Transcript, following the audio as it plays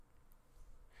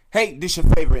Hey, this your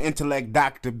favorite intellect,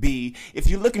 Dr. B. If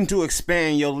you're looking to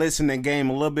expand your listening game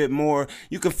a little bit more,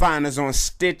 you can find us on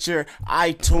Stitcher,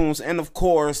 iTunes, and of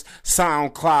course,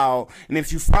 SoundCloud. And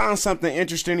if you find something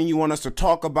interesting and you want us to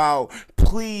talk about,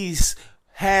 please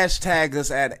hashtag us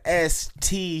at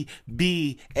STBAP.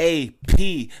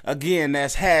 Again,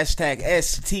 that's hashtag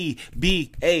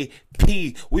STBAP.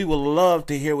 We would love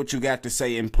to hear what you got to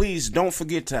say. And please don't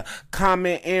forget to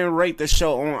comment and rate the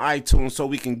show on iTunes so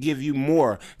we can give you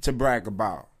more to brag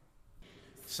about.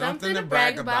 Something to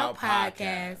Brag About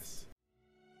podcast.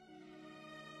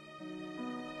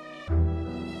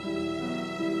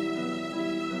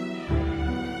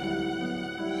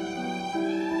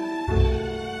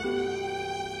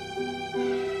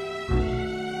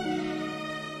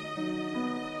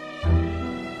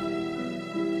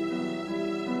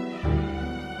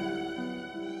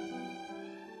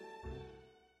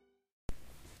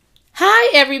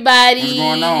 Hi, everybody. What's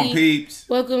going on, peeps?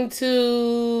 Welcome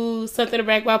to Something to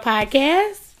Brag About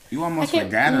podcast. You almost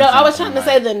forgot. No, I was trying to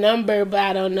say the number, but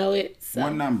I don't know it. So.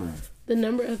 What number? The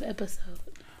number of episodes.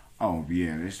 Oh,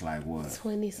 yeah. It's like what?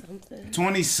 20-something.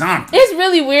 20-something. It's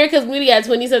really weird because we got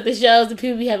 20-something shows. The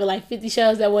people be having like 50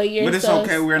 shows that 1 year. But it's so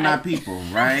okay. We're like... not people,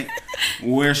 right?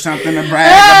 We're something to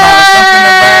brag about. Something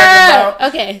to brag about.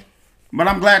 Okay. But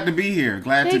I'm glad to be here.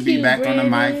 Glad to be back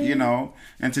Brandon. on the mic, you know.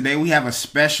 And today we have a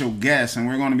special guest, and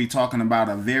we're going to be talking about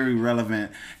a very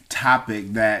relevant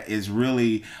topic that is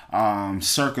really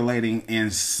circulating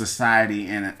in society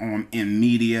and in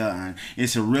media. And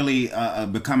it's really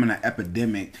becoming an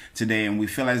epidemic today, and we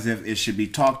feel as if it should be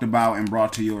talked about and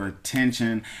brought to your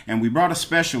attention. And we brought a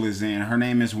specialist in. Her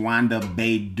name is Wanda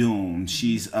Beydoun.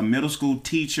 She's a middle school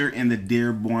teacher in the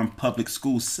Dearborn Public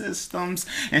School systems,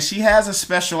 and she has a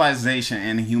specialization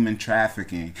in human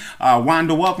trafficking.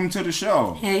 Wanda, welcome to the show.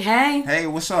 Hey, hey. Hey,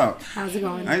 what's up? How's it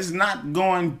going? It's not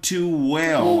going too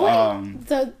well.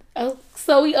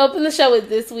 So we opened the show with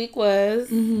this week was.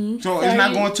 Mm-hmm. So it's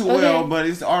not going too well, but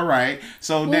it's all right.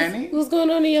 So Danny, what's going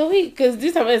on in your week? Because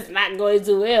this time it's not going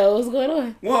too well. What's going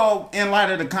on? Well, in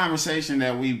light of the conversation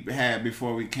that we had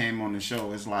before we came on the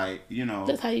show, it's like, you know,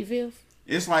 that's how you feel.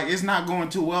 It's like it's not going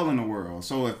too well in the world.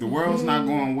 So if the world's not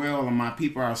going well and my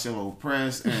people are still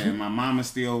oppressed and my mama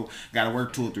still got to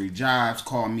work 2 or 3 jobs,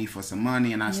 call me for some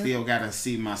money, and I still got to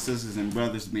see my sisters and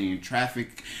brothers being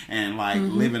trafficked and like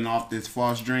living off this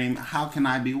false dream, how can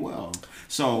I be well?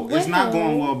 So it's not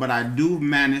going well, but I do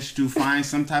manage to find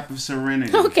some type of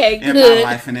serenity in my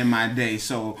life and in my day.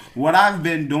 So what I've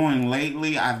been doing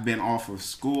lately, I've been off of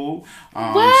school. So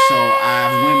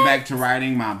I went back to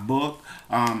writing my book.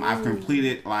 I've completed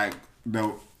like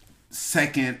the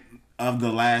second of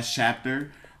the last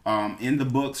chapter in the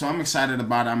book, so I'm excited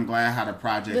about it. I'm glad how the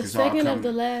project is all coming. The second of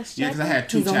the last chapter? Yeah, because I had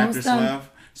 2 chapters left,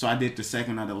 so I did the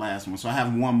second of the last one. So I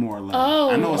have 1 more left.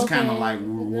 I know it's kind of like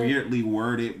weirdly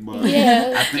worded, but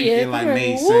I think it like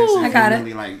made sense. I got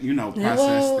really like, you know,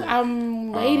 processed it.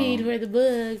 I'm waiting for the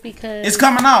book because it's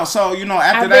coming out. So, you know,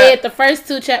 after that. I read the first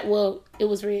 2 chapters. Well, it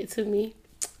was read to me.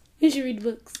 You should read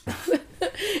books.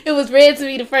 It was read to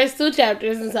me the first 2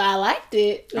 chapters, and so I liked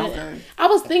it. Okay. I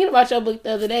was thinking about your book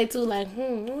the other day too, like, I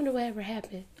wonder what ever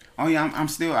happened. Oh yeah,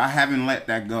 I haven't let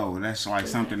that go. That's like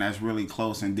something that's really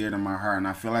close and dear to my heart, and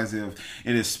I feel as if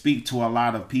it is speak to a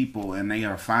lot of people, and they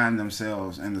are find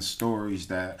themselves in the stories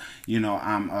that, you know,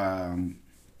 I'm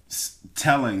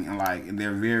telling, and like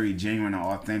they're very genuine and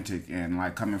authentic, and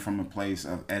like coming from a place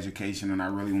of education. And I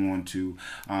really want to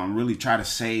really try to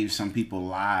save some people's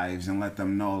lives and let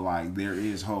them know like there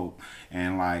is hope,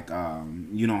 and like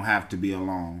you don't have to be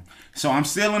alone. So I'm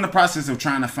still in the process of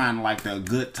trying to find like the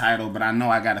good title, but I know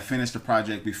I got to finish the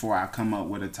project before I come up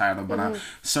with a title. But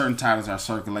certain titles are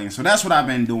circulating, so that's what I've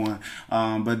been doing.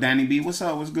 But Danny B, what's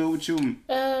up? What's good with you?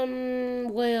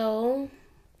 Well,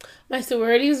 my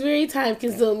sorority was very time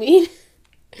consuming,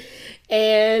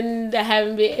 and I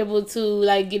haven't been able to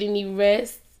like get any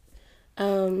rest.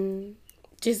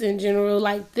 Just in general,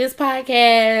 like this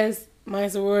podcast, my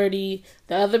sorority,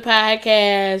 the other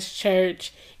podcast,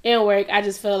 church, and work. I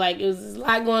just felt like it was a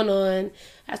lot going on.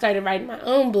 I started writing my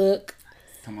own book.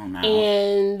 Come on now.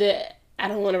 And I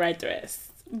don't want to write the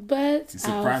rest, but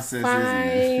I'll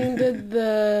find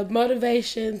the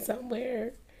motivation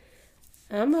somewhere.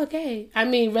 I'm okay. I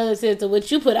mean, relative to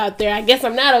what you put out there, I guess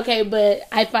I'm not okay, but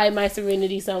I find my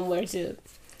serenity somewhere too.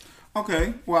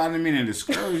 Okay, well, I didn't mean to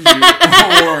discourage you, or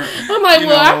I'm like,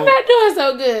 well, I'm not doing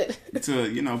so good.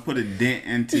 To put a dent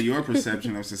into your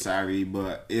perception of society,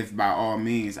 but if by all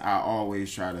means, I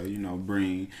always try to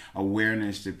bring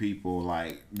awareness to people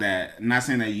like that. Not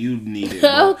saying that you need it,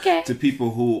 but okay. to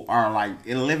people who are like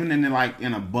living in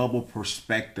a bubble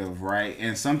perspective, right?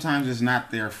 And sometimes it's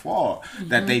not their fault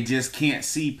that they just can't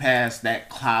see past that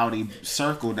cloudy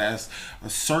circle that's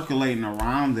circulating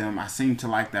around them. I seem to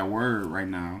like that word right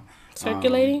now.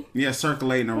 Circulating?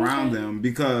 Circulating around them,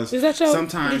 because is that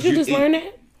sometimes did you just learn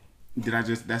that?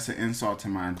 That's an insult to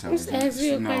my intelligence.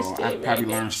 I probably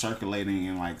learned circulating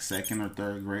in like 2nd or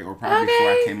 3rd grade, or probably before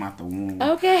I came out the womb.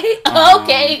 Okay.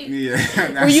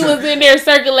 Yeah. Where you was in there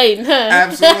circulating, huh?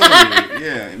 Absolutely.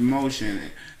 Yeah. Emotion.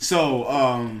 So,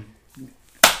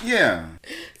 yeah.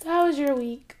 So how was your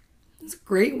week? It's a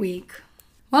great week.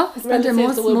 Well, I spent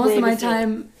most of my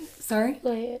time... Sorry?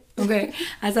 Go ahead. Okay.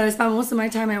 I spent most of my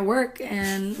time at work,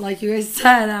 and like you guys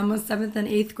said, I'm a 7th and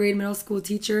 8th grade middle school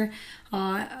teacher.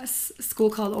 A school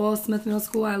called O.L. Smith Middle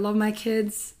School. I love my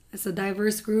kids. It's a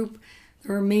diverse group.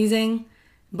 They're amazing.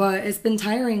 But it's been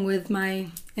tiring with my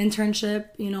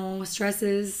internship,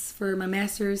 stresses for my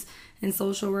master's in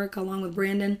social work along with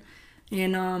Brandon.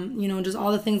 And, just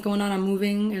all the things going on. I'm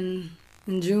moving in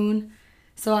June.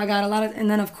 So I got a lot of, and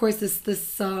then of course this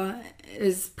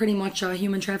is pretty much a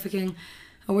human trafficking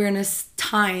awareness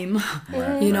time,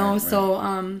 right.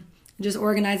 So just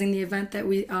organizing the event that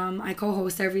I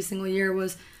co-host every single year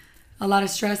was a lot of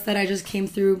stress that I just came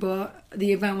through, but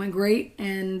the event went great,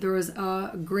 and there was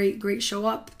a great show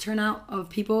up turnout of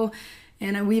people,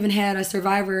 and we even had a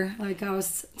survivor, like I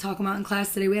was talking about in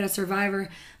class today. We had a survivor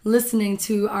listening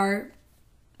to our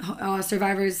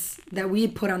survivors that we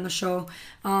put on the show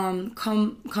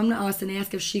come to us and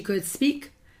ask if she could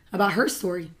speak about her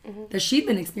story that she'd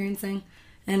been experiencing.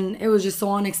 And it was just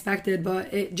so unexpected,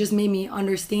 but it just made me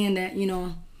understand that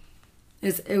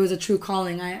it was a true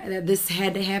calling, that this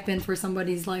had to happen for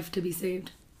somebody's life to be saved.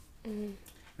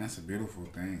 That's a beautiful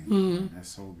thing. That's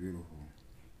so beautiful.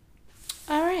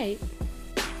 All right.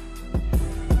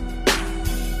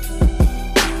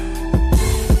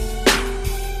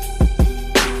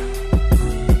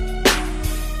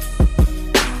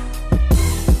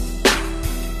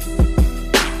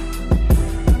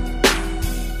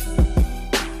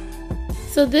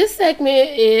 So this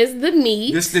segment is the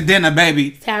meat. This the dinner,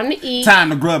 baby. Time to eat.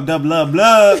 Time to grub the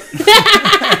blood.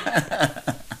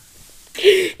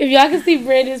 If y'all can see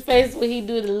Brandon's face when he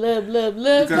do the love.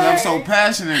 Because I'm so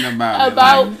passionate about it.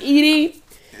 About eating.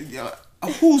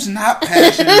 Who's not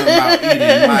passionate about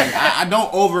eating? Like, I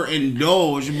don't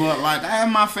overindulge, but like I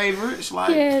have my favorites.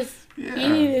 Like, yes. Yeah.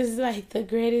 Eating is like the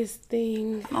greatest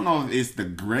thing. I don't know if it's the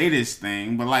greatest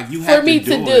thing, but like you have to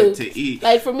do it to eat.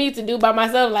 Like for me to do by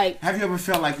myself, like. Have you ever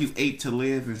felt like you ate to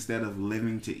live instead of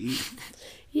living to eat?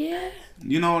 Yeah.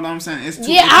 You know what I'm saying? It's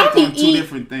two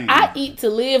different things. I eat to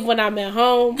live when I'm at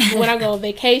home. When I go on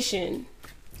vacation.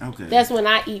 Okay. That's when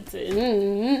I eat to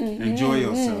enjoy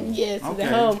yourself. Yes, okay.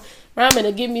 At home. Ramen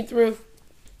to get me through.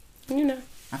 I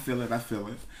feel it.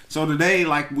 So today,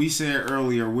 like we said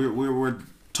earlier, we're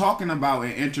talking about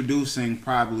and introducing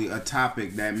probably a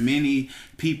topic that many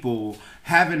people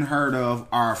haven't heard of,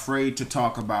 are afraid to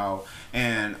talk about,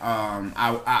 and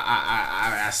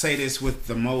I say this with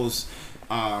the most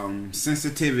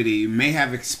sensitivity, may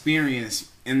have experienced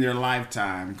in their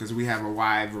lifetime, because we have a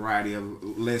wide variety of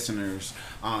listeners,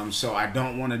 so I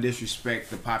don't want to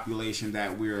disrespect the population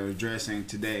that we're addressing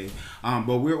today,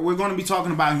 but we're going to be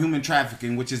talking about human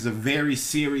trafficking, which is a very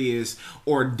serious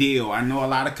ordeal. I know a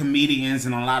lot of comedians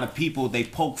and a lot of people, they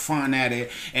poke fun at it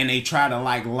and they try to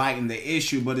like lighten the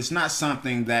issue, but it's not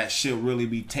something that should really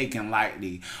be taken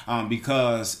lightly,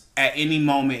 because at any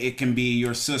moment it can be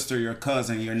your sister, your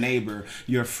cousin, your neighbor,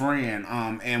 your friend,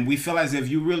 and we feel as if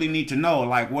you really need to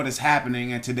know like what is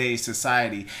happening in today's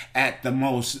society at the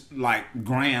most like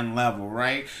grand level,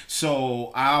 right?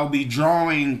 So I'll be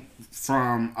drawing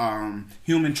from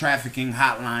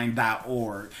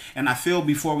humantraffickinghotline.org, and I feel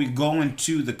before we go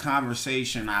into the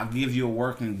conversation, I'll give you a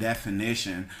working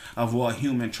definition of what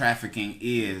human trafficking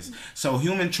is. So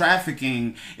human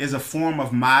trafficking is a form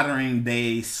of modern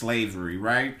day slavery,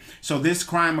 right? So this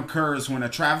crime occurs when a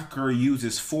trafficker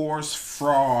uses force,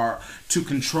 fraud to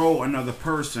control another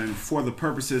person for the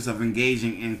purposes of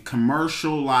engaging in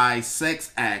commercialized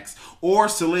sex acts or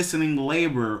soliciting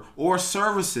labor or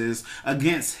services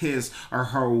against his his or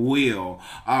her will.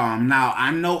 Now,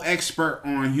 I'm no expert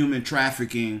on human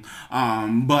trafficking,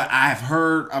 but I've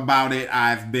heard about it.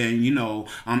 I've been,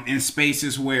 in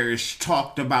spaces where it's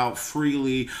talked about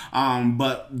freely.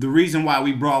 But the reason why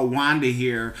we brought Wanda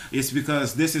here is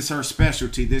because this is her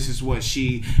specialty. This is what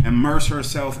she immersed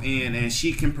herself in, and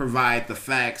she can provide the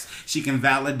facts. She can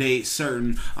validate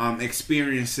certain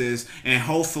experiences, and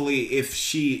hopefully, if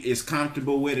she is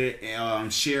comfortable with it,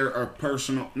 share a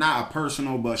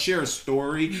share a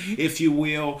story, if you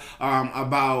will,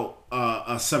 about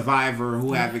a survivor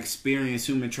who have experienced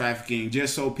human trafficking,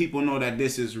 just so people know that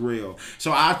this is real.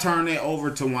 So I'll turn it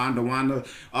over to Wanda. Wanda,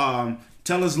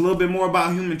 tell us a little bit more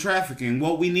about human trafficking.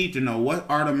 What we need to know. What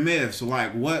are the myths?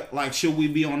 What should we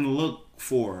be on the look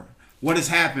for? What is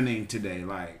happening today?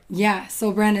 Yeah.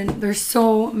 So Brandon, there's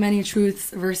so many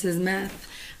truths versus myth.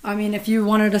 I mean, if you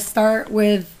wanted to start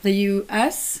with the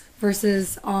U.S.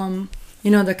 versus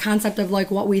the concept of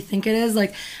what we think it is.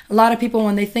 A lot of people,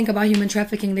 when they think about human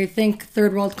trafficking, they think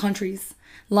third world countries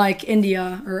like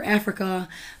India or Africa,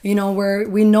 where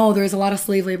we know there's a lot of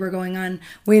slave labor going on.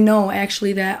 We know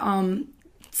actually that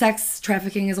sex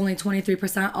trafficking is only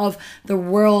 23% of the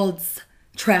world's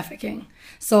trafficking.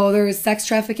 So there's sex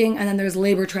trafficking and then there's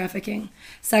labor trafficking.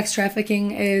 Sex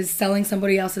trafficking is selling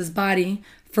somebody else's body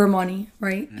for money,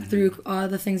 right? Mm-hmm. Through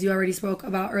the things you already spoke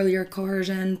about earlier,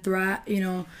 coercion, threat,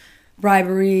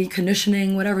 bribery,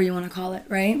 conditioning, whatever you want to call it,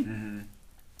 right? Mm-hmm.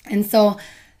 And so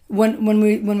when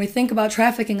we think about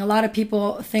trafficking, a lot of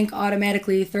people think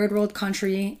automatically third world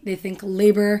country. They think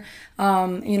labor,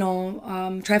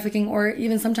 trafficking, or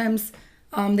even sometimes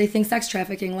they think sex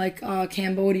trafficking, like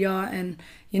Cambodia and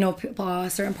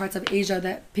certain parts of Asia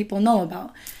that people know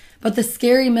about. But the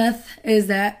scary myth is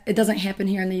that it doesn't happen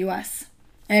here in the U.S.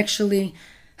 Actually,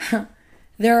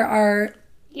 there are.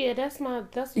 Yeah, that's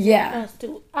us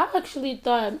too. I actually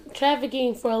thought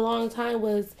trafficking for a long time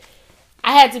was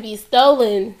I had to be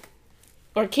stolen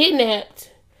or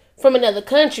kidnapped from another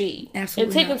country.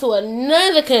 Absolutely. And taken to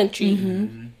another country.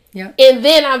 Mm-hmm. Yeah. And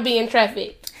then I'm being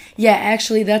trafficked. Yeah,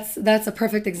 actually that's a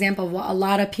perfect example of what a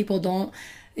lot of people don't,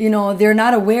 they're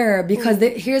not aware, because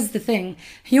here's the thing.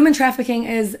 Human trafficking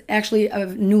is actually a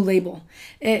new label.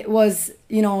 It was,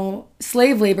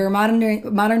 slave labor,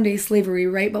 modern day slavery,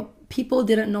 right? But people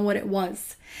didn't know what it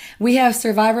was. We have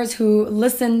survivors who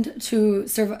listened to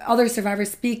other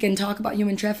survivors speak and talk about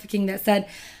human trafficking that said,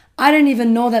 I didn't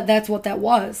even know that that's what that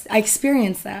was. I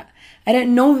experienced that. I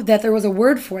didn't know that there was a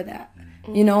word for that.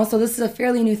 So this is a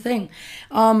fairly new thing.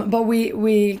 But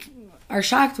we are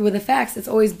shocked with the facts. It's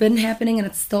always been happening, and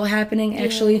it's still happening.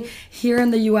 Actually, here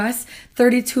in the U.S.,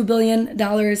 $32 billion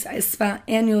is spent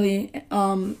annually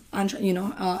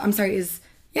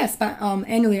spent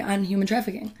annually on human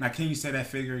trafficking. Now, can you say that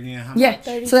figure again? How much?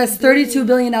 So that's $32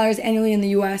 billion annually in the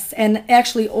U.S. and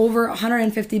actually over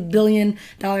 $150 billion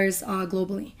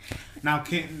globally. Now,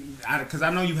 because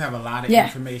I know you have a lot of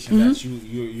information that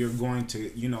you're going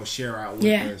to share out with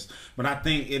us, but I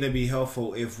think it'd be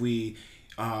helpful if we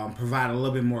provide a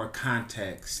little bit more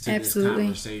context to this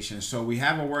conversation. So we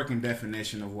have a working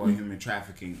definition of what human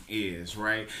trafficking is,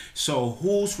 right? So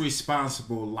who's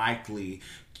responsible likely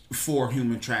for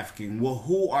human trafficking? Well,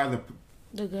 who are the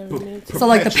government? So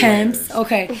like the pimps.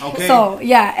 Okay. So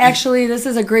yeah, actually this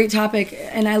is a great topic,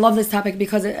 and I love this topic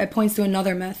because it points to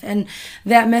another myth. And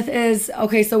that myth is,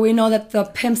 so we know that the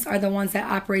pimps are the ones that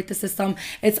operate the system.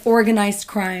 It's organized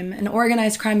crime. And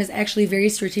organized crime is actually very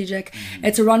strategic. Mm-hmm.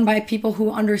 It's run by people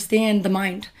who understand the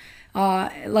mind.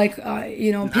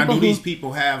 People these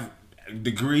people have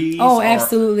degrees?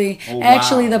 Absolutely.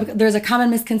 Actually, there's a common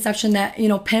misconception that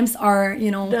pimps are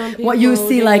what you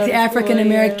see like the African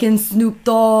American Snoop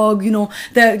Dogg,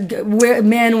 the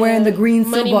man wearing the green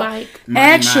suit.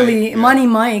 Money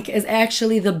Mike is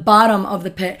actually the bottom of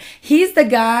the pit. He's the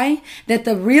guy that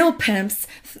the real pimps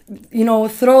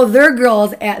throw their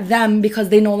girls at them because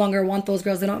they no longer want those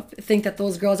girls. They don't think that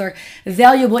those girls are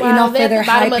valuable enough for their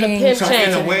high paying. So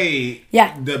in a way,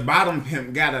 the bottom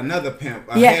pimp got another pimp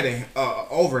ahead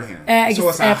over him. So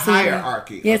it's a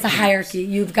hierarchy. Yeah, it's a hierarchy.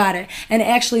 You've got it. And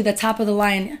actually, the top of the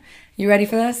line. You ready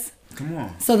for this? Come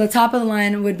on. So the top of the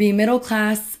line would be middle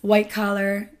class, white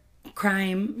collar,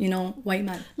 crime. White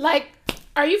men.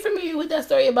 Are you familiar with that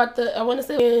story about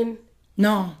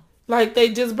No.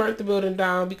 They just burnt the building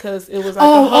down because it was a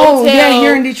hotel.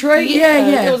 Here in Detroit?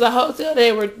 Yeah. It was a hotel.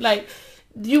 They were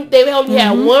they only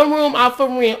had one room out for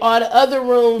rent. All the other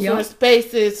rooms were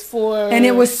spaces for, and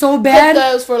it was so bad,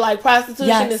 hookups for like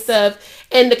prostitution and stuff.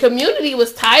 And the community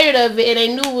was tired of it, and they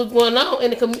knew what was going on.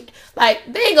 And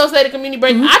they ain't gonna say the community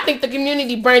burnt. I think the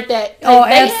community burnt that. Oh,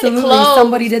 absolutely,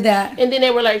 somebody did that. And then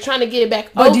they were like trying to get it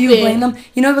back but open. Do you blame them?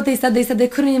 You know what they said? They said they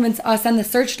couldn't even send the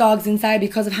search dogs inside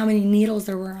because of how many needles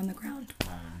there were on the ground.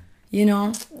 You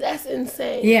know, that's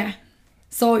insane. Yeah.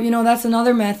 So, you know, that's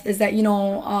another myth is that, you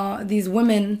know, these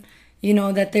women, you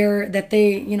know, that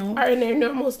they, you know, are in their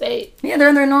normal state. Yeah, they're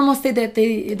in their normal state that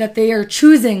they are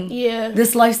choosing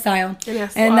this lifestyle.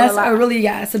 And that's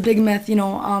it's a big myth, you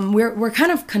know. We're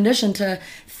kind of conditioned to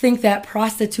think that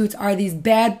prostitutes are these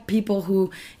bad people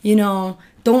who, you know,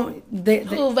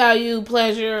 who value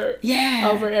pleasure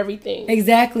over everything.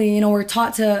 Exactly. You know, we're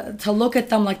taught to look at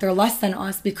them like they're less than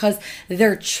us because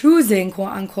they're choosing, quote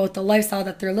unquote, the lifestyle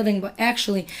that they're living. But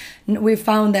actually, we've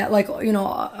found that, like, you know,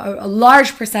 a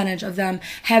large percentage of them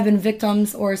have been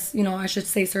victims, or, you know, I should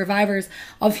say survivors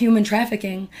of human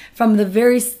trafficking from the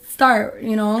very start,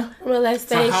 you know.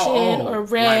 Molestation or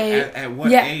rape. Like at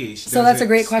what age? So that's a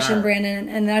great question, Brandon.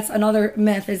 And that's another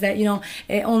myth is that, you know,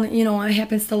 it only, you know, it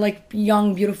happens to like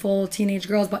young, beautiful teenage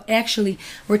girls, but actually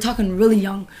we're talking really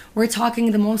young. We're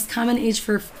talking the most common age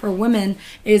for women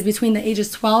is between the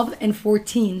ages 12 and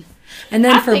 14. And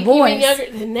then for boys, even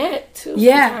younger than that too.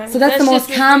 Yeah, sometimes. So that's the most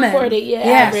common.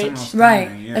 Average. Right.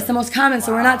 Yeah. That's the most common. Wow.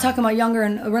 So we're not talking about younger,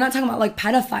 and we're not talking about like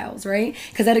pedophiles, right?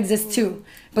 Because that exists too.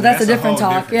 But that's a different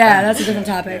talk. That's a different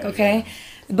topic. Okay.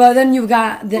 But then you've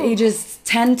got the ages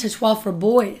 10 to 12 for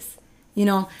boys. You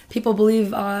know, people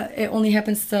believe it only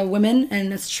happens to women,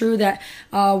 and it's true that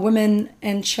women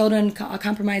and children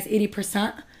comprise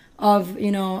 80% of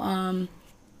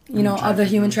of the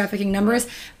human trafficking numbers,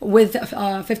 with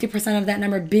 50% of that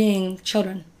number being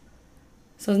children.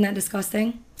 So isn't that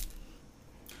disgusting?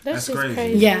 That's just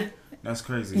crazy. Yeah. That's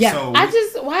crazy. Yeah. So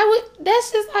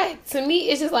that's just like, to me,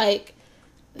 it's just like,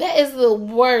 that is the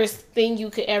worst thing you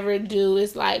could ever do,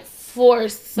 is like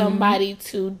force somebody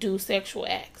to do sexual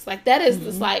acts. Like, that is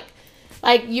just like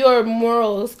your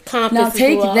morals compass. Now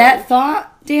take that thought,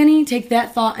 Danny, take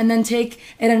that thought, and then take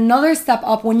it another step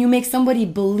up when you make somebody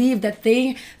believe that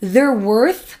their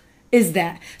worth is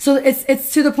that. So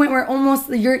it's to the point where almost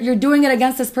you're doing it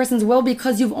against this person's will,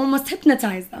 because you've almost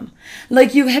hypnotized them.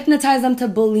 Like, you've hypnotized them to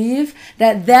believe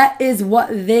that is what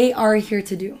they are here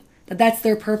to do, that's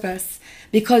their purpose,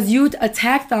 because you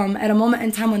attacked them at a moment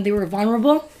in time when they were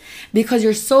vulnerable, because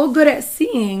you're so good at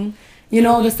seeing, you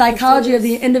know, the psychology of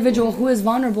the individual who is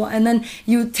vulnerable, and then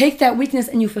you take that weakness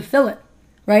and you fulfill it,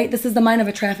 right? This is the mind of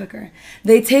a trafficker.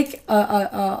 They take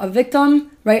a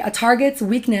victim, right, a target's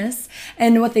weakness,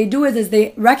 and what they do is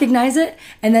they recognize it,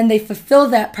 and then they fulfill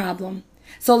that problem.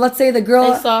 So let's say the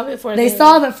girl, they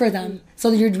solve it for them.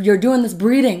 So you're doing this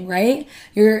breeding, right?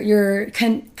 You're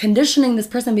conditioning this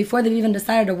person before they've even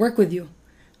decided to work with you.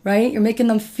 Right? You're making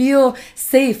them feel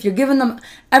safe. You're giving them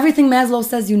everything Maslow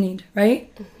says you need,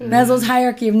 right? Mm-hmm. Maslow's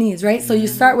hierarchy of needs, right? Mm-hmm. So you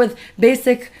start with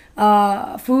basic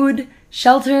food,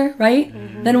 shelter, right?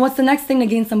 Mm-hmm. Then what's the next thing to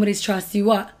gain somebody's trust? You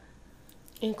what?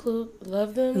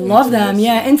 Love them. Love them,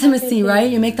 yeah. Intimacy, right?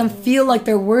 You make them feel like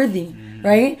they're worthy,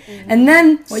 right? Mm-hmm. And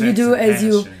then what you do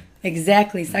is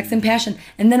sex and passion.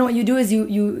 And then what you do is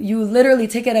you literally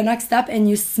take it a next step and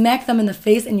you smack them in the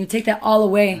face and you take that all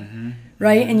away,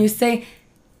 right? And you say,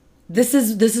 This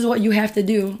is what you have to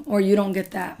do, or you don't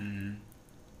get that.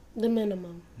 The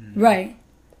minimum. Right.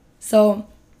 So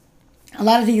a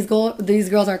lot of these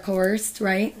girls are coerced,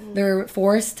 right? They're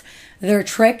forced, they're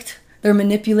tricked, they're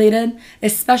manipulated,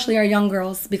 especially our young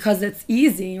girls, because it's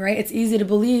easy, right? It's easy to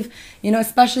believe, you know,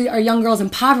 especially our young girls in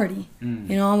poverty.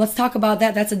 You know, let's talk about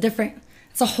that.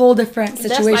 It's a whole different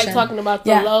situation. That's like talking about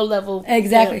the low level.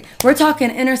 Exactly. Yeah. We're talking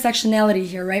intersectionality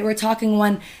here, right? We're talking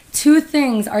when two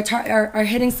things are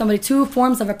hitting somebody, two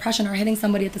forms of oppression are hitting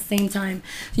somebody at the same time.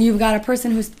 So you've got a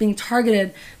person who's being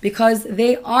targeted because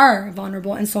they are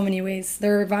vulnerable in so many ways.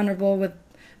 They're vulnerable with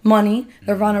money,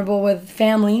 they're vulnerable with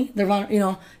family, they're vulnerable, you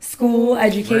know, school,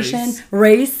 education,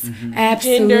 race.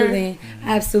 Absolutely.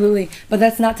 Absolutely. But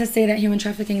that's not to say that human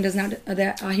trafficking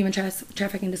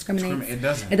trafficking discriminates. It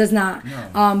doesn't. It does not.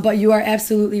 No. But you are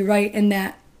absolutely right in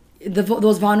that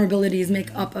those vulnerabilities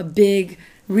make up a big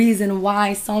reason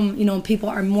why some, you know, people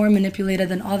are more manipulated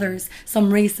than others,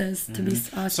 some races to be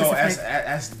specific. So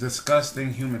as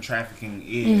disgusting human trafficking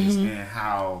is, and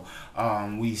how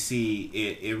we see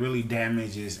it really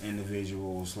damages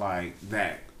individuals like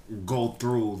that go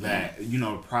through that,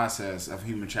 the process of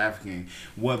human trafficking.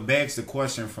 What begs the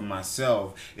question for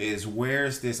myself is,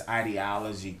 where's this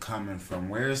ideology coming from?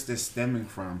 Where is this stemming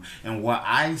from? And what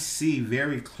I see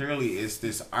very clearly is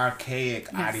this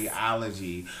archaic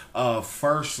ideology of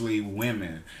firstly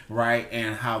women, right?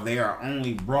 And how they are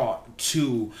only brought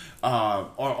to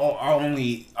or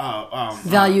only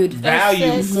valued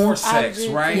for sex,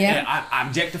 right? Yeah. And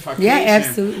objectification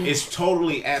absolutely. is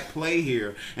totally at play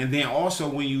here. And then also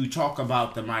when you talk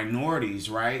about the minorities,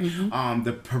 right?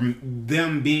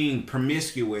 Them being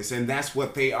promiscuous, and that's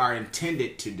what they are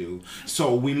intended to do.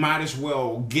 So we might as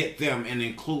well get them and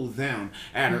include them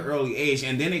at an early age.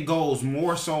 And then it goes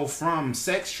more so from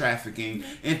sex trafficking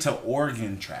into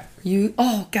organ trafficking.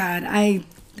 Oh God, I'm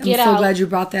so glad you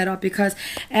brought that up, because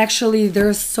actually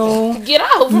there's so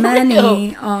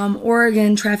many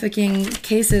organ trafficking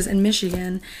cases in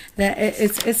Michigan that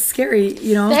it's scary,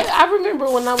 I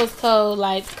remember when I was told,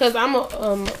 like, because I'm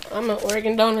an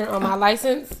organ donor on my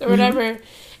license or whatever,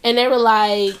 and they were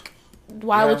like,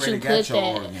 why would you put that?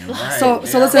 Organ, right? So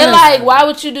listen, they're like, why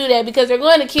would you do that? Because they're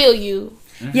going to kill you.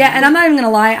 Yeah, and I'm not even gonna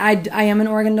lie, I am an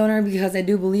organ donor because I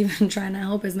do believe in trying to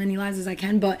help as many lives as I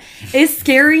can, but it's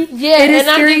scary. Yeah, it is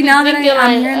scary now that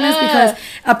I'm hearing this, because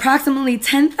approximately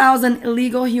 10,000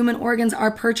 illegal human organs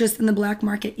are purchased in the black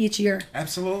market each year.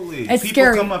 Absolutely. It's People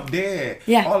scary. come up dead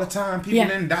all the time. People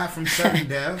didn't die from sudden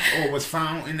death or was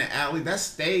found in the alley. That's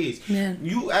staged. Yeah.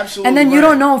 You absolutely And then right. you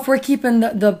don't know if we're keeping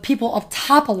the people up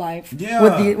top alive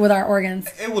with our organs.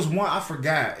 It was one, I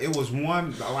forgot. It was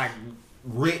one, like,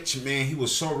 rich man. He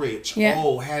was so rich. Yeah.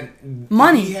 Had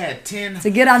money. He had 10 to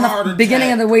get on the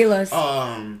beginning of the wait list.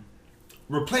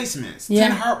 Replacements. Yeah.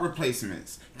 10 heart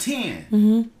replacements.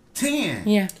 10. 10.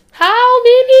 Yeah. How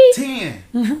many? 10.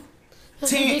 10.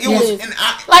 It Yes. was, and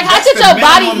how could your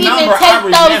body even take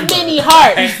those many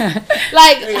hearts?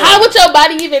 Like, how would your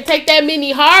body even take that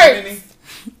many hearts?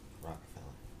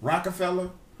 Rockefeller.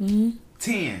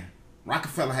 10.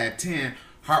 Rockefeller had 10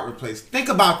 heart replaced. Think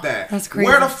about that. That's crazy.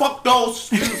 Where the fuck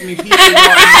those? Excuse me, people.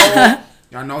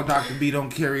 Y'all know Dr. B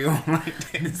don't carry on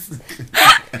like this.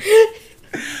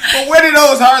 But where did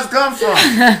those hearts come from?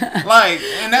 But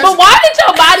why did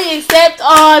your body accept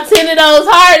all 10 of those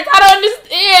hearts? I don't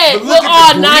understand. But look all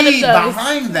at the 9 greed of those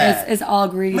behind that. It's all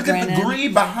greed. Look at the Brandon.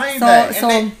 greed behind that.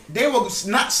 And they will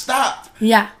not stop.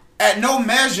 Yeah. At no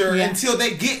measure until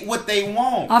they get what they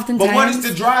want. Oftentimes. But what is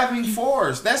the driving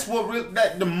force? That's what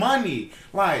the money.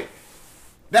 Like,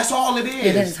 that's all it is.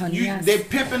 It is, honey. Yes. They're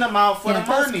pimping them out for the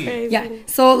money. Yeah.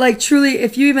 So, like, truly,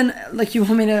 if you even, like, you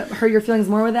want me to hurt your feelings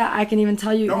more with that, I can even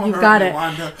tell you, you've got it.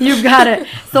 You've got it.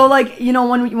 So, like,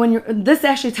 when you're, this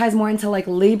actually ties more into, like,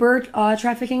 labor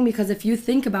trafficking, because if you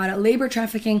think about it, labor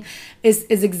trafficking is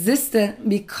existent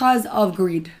because of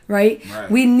greed, right?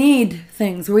 We need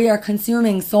things. We are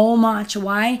consuming so much.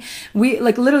 Why? We,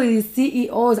 like, literally, these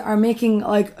CEOs are making,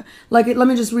 like, let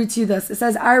me just read to you this. It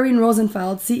says, Irene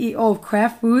Rosenfeld, CEO of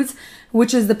Kraft Foods,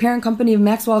 which is the parent company of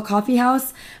Maxwell Coffee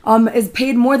House, is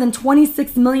paid more than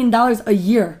 $26 million a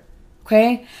year.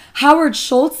 Okay? Howard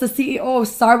Schultz, the CEO of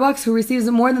Starbucks, who receives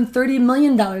more than $30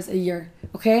 million a year.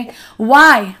 Okay?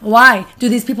 Why do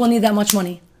these people need that much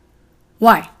money?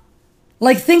 Why?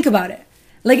 Like, think about it.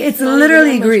 Like, it's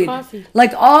literally greed.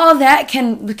 Like, all that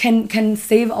can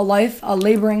save a life, a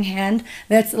laboring hand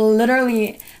that's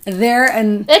literally there,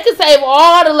 and they can save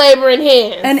all the laboring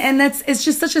hands. And it's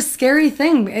just such a scary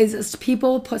thing. It's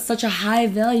people put such a high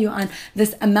value on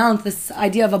this amount, this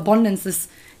idea of abundance, this,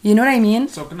 you know what I mean?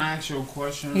 So can I ask you a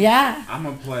question? Yeah. I'm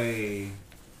gonna play.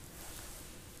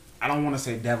 I don't want to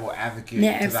say devil advocate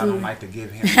because I don't like to give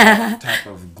him that type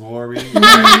of glory.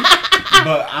 Right?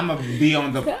 But I'm going to be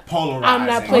on the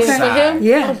polarizing side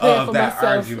of that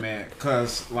argument.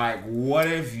 Because, like, what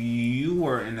if you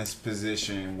were in this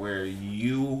position where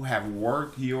you have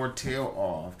worked your tail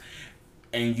off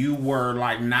and you were,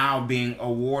 like, now being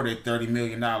awarded $30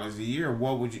 million a year?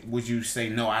 What would you say,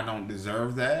 no, I don't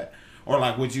deserve that? Or,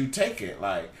 like, would you take it?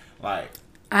 Like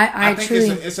I think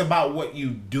it's about what you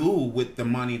do with the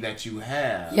money that you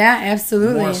have. Yeah,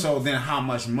 absolutely. More so than how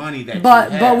much money that you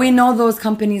have. But we know those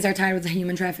companies are tied with the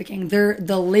human trafficking. They're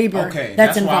the labor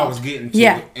that's involved. Why I was getting to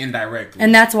it indirectly.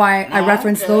 And that's why I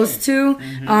referenced those two,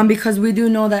 because we do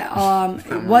know that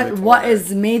what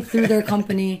is made through their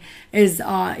company is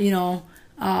at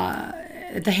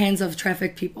the hands of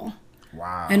trafficked people.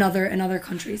 Wow. In other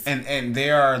countries. And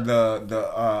they are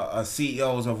the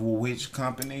CEOs of which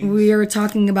companies? We are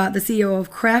talking about the CEO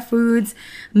of Kraft Foods,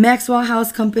 Maxwell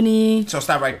House Company. So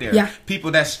stop right there. Yeah.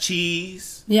 People that's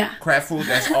cheese. Yeah. Kraft Foods,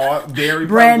 that's all dairy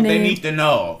brand products. name. They need to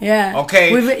know. Yeah.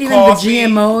 Okay. With even coffee, the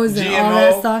GMOs and all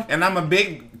that stuff. And I'm a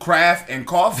big Kraft and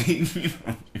coffee.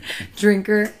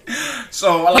 drinker.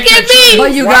 So like Look at me.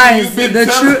 But you Why guys, you been the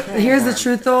telling- truth. Here's the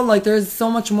truth, though. Like, there's so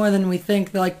much more than we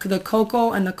think. Like the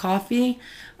cocoa and the coffee,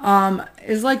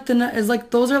 is like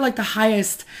those are like the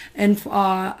highest and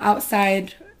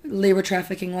outside labor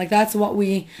trafficking. Like that's what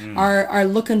we are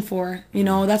looking for. You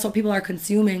know, that's what people are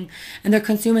consuming, and they're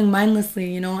consuming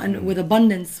mindlessly. You know, and with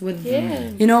abundance, with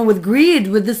you know, with greed,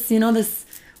 with this. You know, this.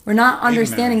 We're not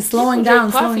understanding, slowing People down,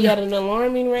 drink slowing coffee down. at an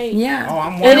alarming rate. Yeah. Oh,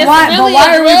 I'm And wondering. why? It's But really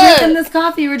why a are we drug. drinking this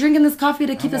coffee? We're drinking this coffee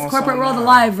to keep I'm this on corporate something world else.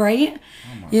 alive, right?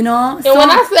 You know. And when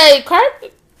I say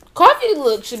coffee,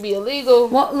 look, should be illegal.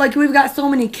 well, like we've got so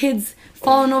many kids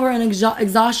falling over in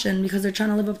exhaustion because they're trying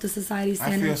to live up to society's I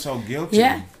feel standards. so guilty.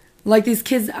 Yeah, like these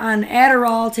kids on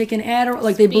Adderall, taking Adderall,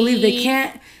 like they believe they Speed.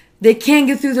 can't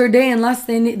get through their day unless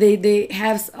they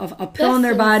have a pill in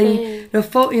That's their body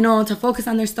insane. to focus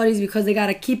on their studies because they got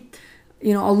to keep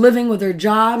a living with their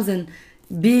jobs and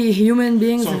be human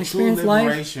beings So and true experience life.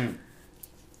 liberation.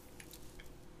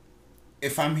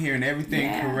 If I'm hearing everything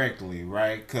Yeah. correctly,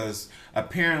 right? Because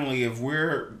apparently, if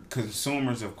we're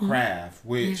consumers of craft,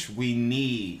 which we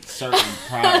need certain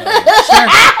products.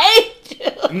 I hate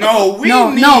you. No, we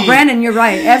No, need. no, Brandon, you're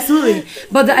right, absolutely.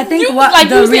 But I think You- what like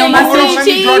the you real said, Hold on, message. let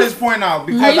me draw cheese? this point out Are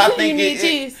because you I sure think you need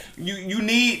cheese?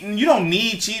 you don't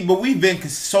need cheese, but we've been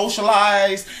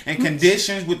socialized and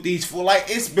conditioned with these food. Like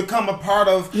it's become a part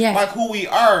of Yeah. like who we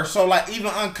are. So like even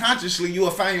unconsciously, you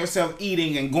will find yourself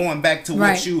eating and going back to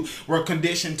Right. what you were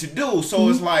conditioned to do. So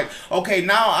it's like okay,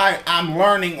 now I'm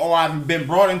learning or I've been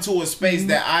brought into a space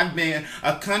that I've been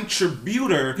a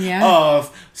contributor Yeah. of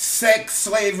sex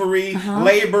slavery,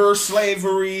 labor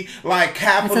slavery, like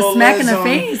capitalism, smack in the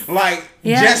face. like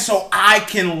Yeah. just so I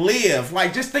can live.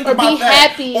 Like just think Or about be that.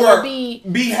 happy, or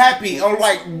be happy or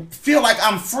like feel like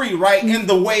I'm free, right? In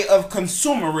the way of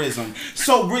consumerism.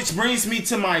 So which brings me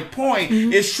to my point.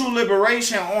 It's true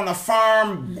liberation on a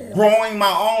farm, growing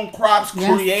my own crops, Yes.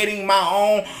 creating my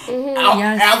own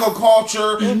Yes.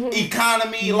 agriculture,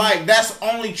 economy. Like that's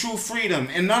only true freedom.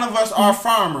 And none of us are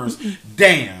farmers.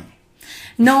 Damn.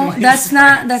 No, that's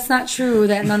not true.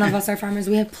 That none of us are farmers.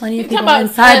 We have plenty of Talk people about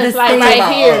inside us, this like state. right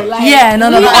About here. us. Like, Yeah,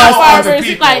 none we of not us, farmers. other It's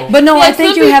people. like, But no, yeah, I think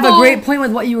some you have a people- great point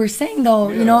with what you were saying, though.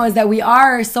 You know, is that we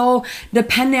are so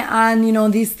dependent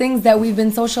on these things that we've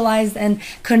been socialized and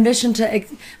conditioned to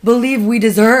believe we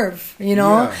deserve.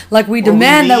 Yeah. Like we Or we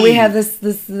demand that we need. have this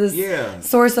Yeah.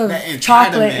 source of That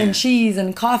chocolate entitlement. and cheese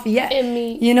and coffee. Yeah, And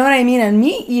meat. You know what I mean? And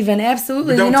meat, even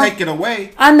absolutely. Don't you know, take it away.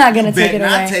 I'm not gonna You take bet it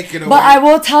not away. take it But away. I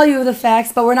will tell you the facts.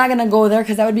 But we're not gonna go there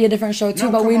because that would be a different show too.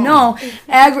 No, but come we on. know,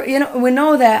 we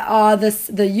know that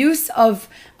the use of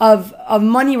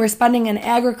money we're spending in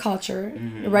agriculture,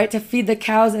 right, to feed the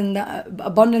cows and the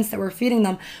abundance that we're feeding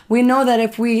them. We know that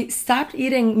if we stopped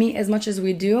eating meat as much as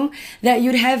we do, that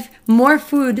you'd have more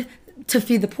food to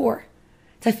feed the poor.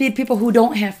 To feed people who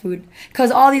don't have food.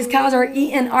 Because all these cows are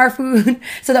eating our food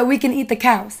so that we can eat the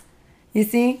cows. You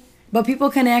see? But people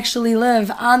can actually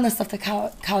live on the stuff the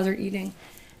cows are eating.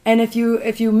 And if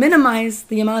you minimize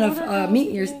the amount of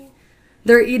meat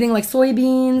they're eating, like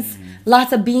soybeans,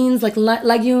 lots of beans, like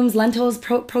legumes, lentils,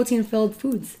 protein-filled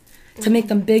foods to make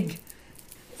them big.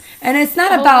 And it's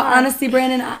not about, honestly,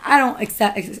 Brandon, I don't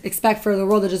expect for the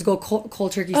world to just go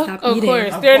cold turkey, stop Of eating.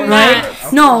 course, Of they're course not.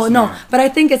 Of No, course no. not. But I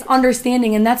think it's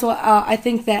understanding, and that's what I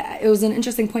think that it was an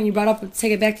interesting point you brought up. To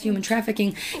take it back to human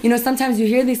trafficking. Sometimes you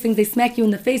hear these things, they smack you in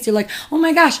the face. You're like, oh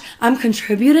my gosh, I'm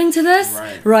contributing to this,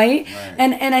 right?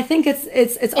 And I think it's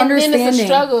And understanding. then it's a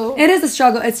struggle. It is a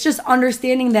struggle. It's just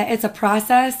understanding that it's a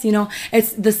process.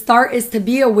 It's the start is to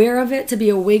be aware of it, to be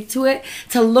awake to it,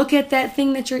 to look at that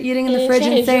thing that you're eating in the And fridge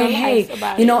and change your say, life hey,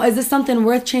 about it. is this something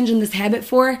worth changing this habit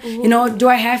for? Do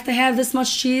I have to have this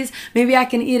much cheese? Maybe I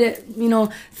can eat it,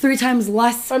 3 times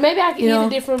less. Or maybe I can eat a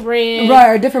different brand. Right,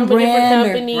 or a different from brand, or-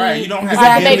 company. Right, you don't have Or I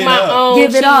to can give make it my up. own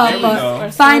Give it up, cheese There we but go.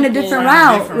 or find a something. different Find a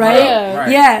route, different right? route, Yeah.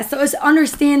 right. Yeah, so it's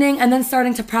understanding and then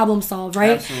starting to problem solve,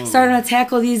 right? Absolutely. Starting to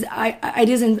tackle these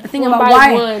ideas and thinking One about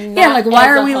by why. one, Yeah, not like why as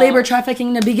are a we whole. labor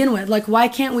trafficking to begin with? Like why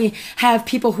can't we have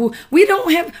people who we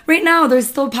don't have right now? There's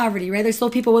still poverty, right? There's still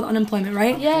people with unemployment,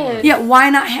 right? Yes. Yeah, why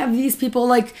not have these people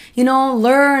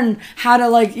learn how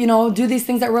to do these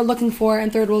things that we're looking for in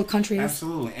third world countries?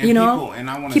 Absolutely. And people, and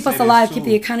I want to keep say us alive, this keep too.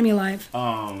 the economy alive,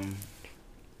 Um,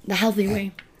 the healthy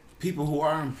way. people who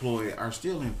are employed are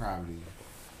still in poverty.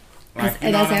 That's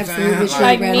what I'm absolutely saying? true,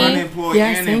 Like Brandon. me? Unemployed Yeah,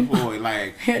 and same. employed.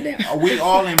 Like, Yeah. are we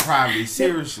all in poverty?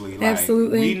 Seriously. Like,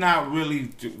 Absolutely. We not really,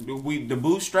 the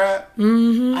bootstrap,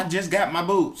 I just got my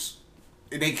boots.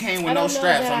 they came with I no don't know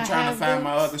straps. that I'm I trying to have find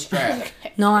my boots. other strap.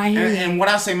 No, I hear you. And what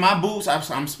I say, my boots,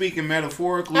 I'm speaking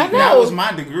metaphorically. I know. That was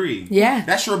my degree. Yeah.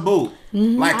 That's your boot.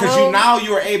 Like, because now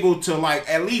you're able to, like,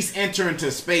 at least enter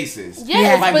into spaces.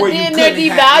 Yes, Like, but where you then they're couldn't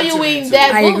have entered devaluing into.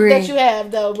 that I book agree. that you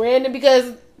have, though, Brandon,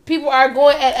 because people are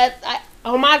going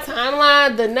on my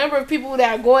timeline. The number of people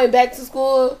that are going back to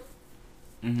school,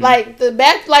 like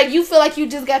you feel like you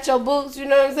just got your boots. You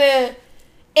know what I'm saying?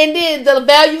 And then the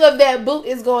value of that boot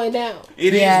is going down.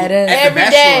 It Yeah, is it is. at Every the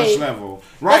day. bachelor's level.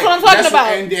 Right. That's what I'm talking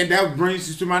about. And that brings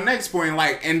you to my next point.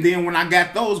 Like, and then when I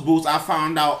got those boots, I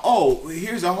found out, oh,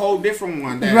 here's a whole different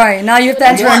one. That Right. Now you have to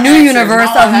enter more a new access. universe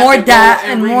Now I of have more to go debt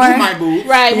and renew more. my boots.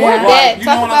 Right, more Yeah. debt. You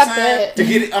Talk know what about I'm saying? that. To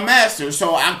get a master.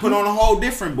 So I put on a whole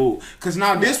different boot. Because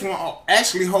now this one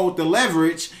actually hold the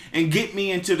leverage and get me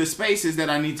into the spaces that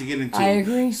I need to get into. I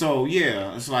agree. So,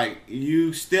 yeah, it's like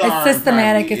you still It's are in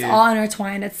systematic. poverty, It's yeah. all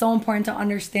intertwined. It's so important to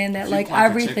understand that, If you like, clock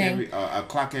a check everything. a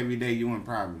clock every day, you in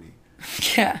poverty.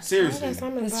 Yeah. Seriously. Yes,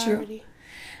 I'm in That's true. poverty.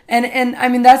 And I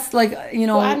mean, that's like, you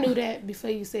know. Well, I knew that before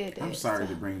you said that. I'm sorry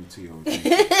so. to bring it to your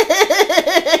attention.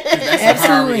 That's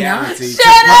Absolutely a hard not. reality. Shut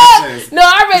to up! process. No,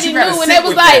 I But already you gotta knew when sit it was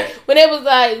with like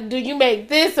that. do you make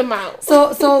this amount?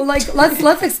 So like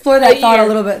let's explore that thought a year.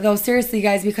 little bit though, seriously,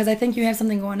 guys, because I think you have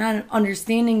something going on,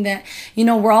 understanding that, you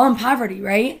know, we're all in poverty,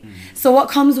 right? So what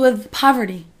comes with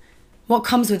poverty? What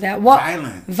comes with that? What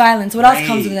Violence. What else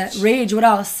comes with that? Rage. Rage. What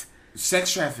else?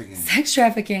 Sex trafficking. Sex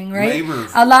trafficking, right? Labor.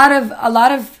 A lot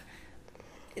of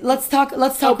let's talk real.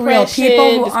 Oppression,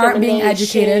 People who aren't being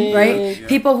educated, right? discrimination. Yeah.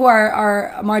 People who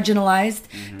are marginalized,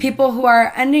 people who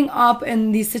are ending up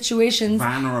in these situations.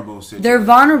 Vulnerable situations. They're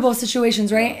vulnerable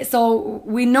situations, right? So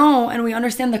we know and we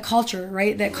understand the culture,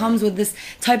 right, that comes with this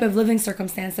type of living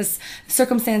circumstance,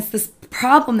 this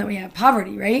problem that we have,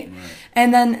 poverty, right?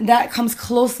 And then that comes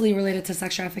closely related to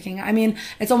sex trafficking. I mean,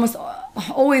 it's almost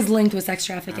always linked with sex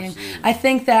trafficking. Absolutely. I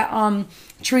think that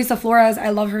Teresa Flores, I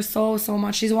love her so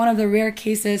much. She's one of the rare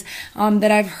cases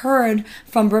that I've heard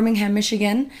from Birmingham,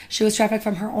 Michigan. She was trafficked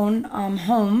from her own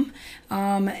home.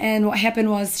 And what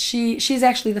happened was she's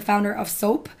actually the founder of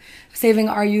SOAP, Saving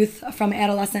Our Youth from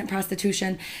Adolescent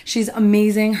Prostitution. She's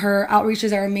amazing. Her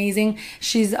outreaches are amazing.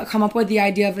 She's come up with the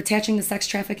idea of attaching the sex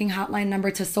trafficking hotline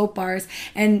number to soap bars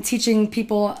and teaching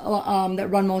people that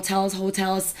run motels,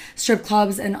 hotels, strip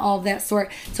clubs, and all of that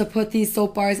sort to put these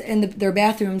soap bars in their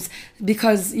bathrooms,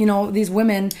 because, you know, these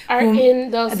women Are in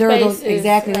those spaces.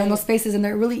 Exactly, they're in Right. those spaces, and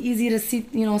they're really easy to see,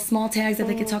 you know, small tags that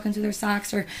they could tuck into their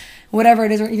socks or whatever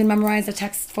it is, or even memorize a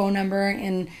text phone number,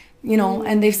 and, you know,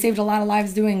 and they've saved a lot of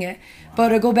lives doing it. But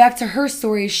to go back to her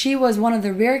story, she was one of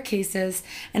the rare cases,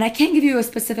 and I can't give you a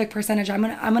specific percentage. I'm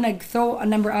gonna throw a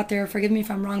number out there. Forgive me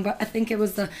if I'm wrong, but I think it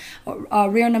was the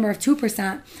rare number of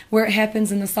 2% where it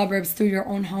happens in the suburbs through your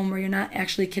own home, where you're not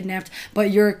actually kidnapped, but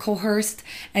you're coerced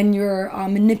and you're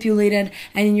manipulated,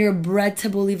 and you're bred to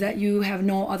believe that you have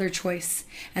no other choice.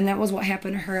 And that was what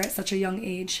happened to her at such a young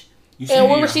age.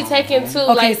 And when was she taken to?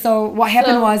 Okay, Like, so what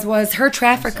happened so- was her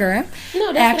trafficker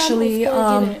No, that's actually what I was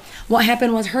gonna get at. what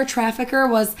happened was her trafficker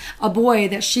was a boy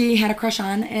that she had a crush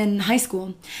on in high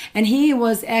school, and he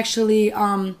was actually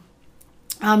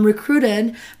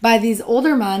recruited by these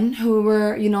older men who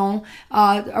were, you know,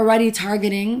 already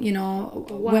targeting, you know,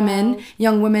 women,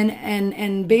 young women,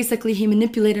 and basically he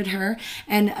manipulated her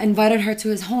and invited her to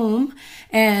his home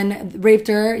and raped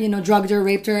her, you know, drugged her,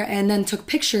 raped her, and then took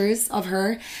pictures of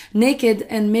her naked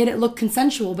and made it look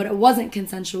consensual, but it wasn't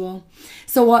consensual.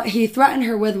 So what he threatened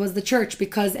her with was the church,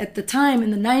 because at the time in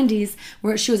the 90s,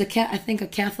 where she was a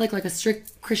Catholic, like a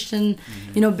strict Christian,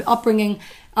 you know, upbringing,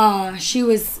 she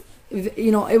was,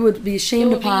 you know, it would be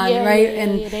shamed upon, right?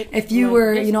 And if you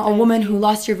were, you know, a woman who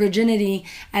lost your virginity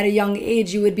at a young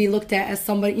age, you would be looked at as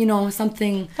somebody, you know,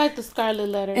 something. It's like the Scarlet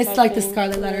Letter. It's like the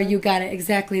Scarlet Letter. You got it,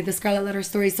 exactly, the Scarlet Letter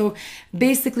story. So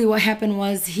basically, what happened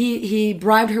was he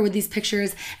bribed her with these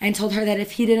pictures and told her that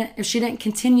if she didn't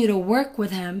continue to work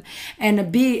with him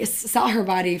and sell her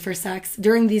body for sex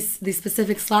during these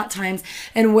specific slot times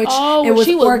in which it was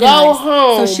she would organized. go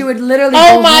home. So she would literally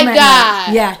Oh go my home at God.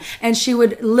 night. Yeah, and she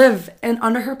would live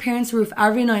under her parents' roof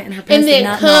every night, and her And parents did then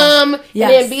not come, know.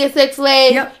 and then be a sex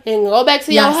slave, Yep. and go back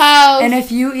to Yes. your house. And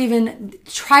if you even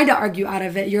try to argue out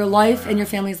of it, your life and your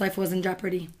family's life was in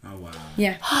jeopardy. Oh, wow.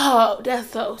 Yeah. Oh, that's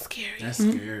so scary. That's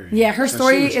scary. Yeah, her So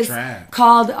story she was is trapped.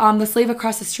 called "The Slave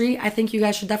Across the Street." I think you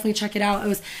guys should definitely check it out.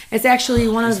 It's actually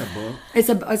one of It's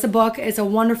a book? It's a book. It's a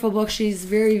wonderful book. She's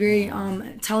very very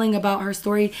telling about her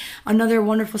story. Another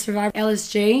wonderful survivor,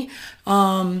 Alice J.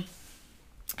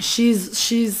 She's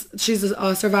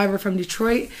a survivor from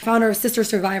Detroit, founder of Sister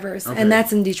Survivors, Okay. and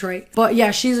that's in Detroit. But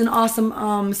yeah, she's an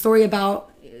awesome story about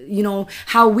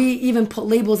how we even put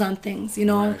labels on things,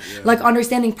 like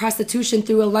understanding prostitution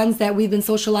through a lens that we've been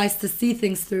socialized to see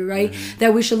things through, right?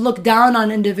 That we should look down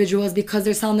on individuals because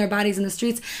they're selling their bodies in the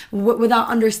streets without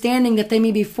understanding that they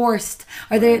may be forced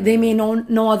or they may know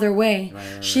no other way.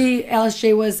 Alice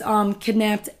J was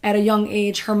kidnapped at a young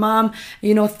age. Her mom,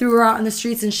 threw her out in the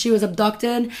streets, and she was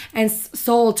abducted and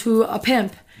sold to a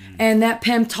pimp. And that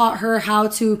pimp taught her how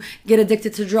to get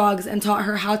addicted to drugs and taught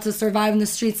her how to survive in the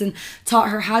streets and taught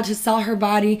her how to sell her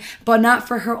body, but not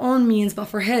for her own means, but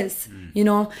for his.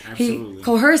 He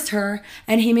coerced her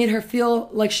and he made her feel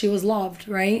like she was loved,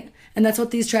 right? And that's what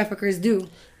these traffickers do.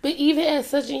 But even at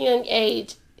such a young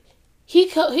age, he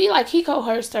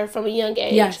coerced her from a young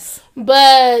age. Yes.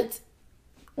 But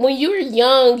when you were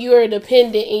young, you were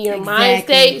dependent in your mind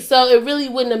state, so it really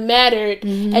wouldn't have mattered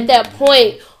at that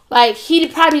point. Like, he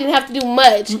probably didn't have to do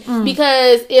much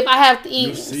because if I have to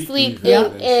eat, sleep,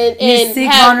 and seek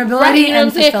have vulnerability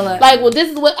and fulfill it. Like, well,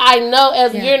 this is what I know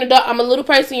as you're an adult. I'm a little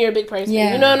person, you're a big person.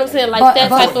 You know what I'm saying? Like, that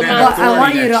type of mindset. But I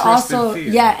want you to also,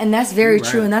 and that's very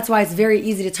true, and that's why it's very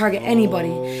easy to target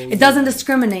anybody. It doesn't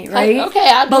discriminate, right?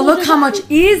 But look how much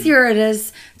easier it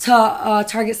is to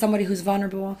target somebody who's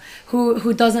vulnerable,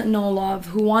 who doesn't know love,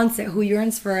 who wants it, who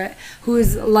yearns for it,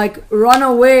 who's like run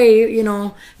away,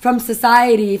 from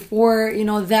society for,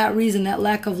 that reason, that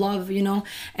lack of love,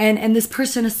 and this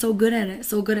person is so good at it,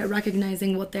 so good at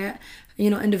recognizing what that,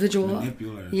 individual,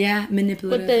 manipulative.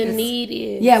 What their need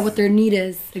is. Yeah, what their need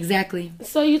is, exactly.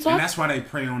 So you talk. And that's why they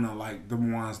prey on the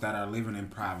ones that are living in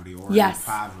poverty or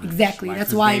impoverished. Exactly.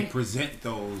 That's why they present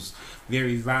those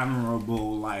very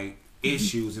vulnerable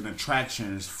issues and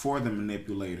attractions for the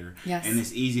manipulator, and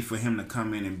it's easy for him to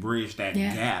come in and bridge that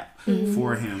gap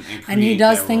for him, and he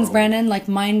does things, Brandon, like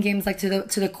mind games, like to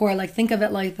the core. Like, think of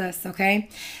it like this, okay?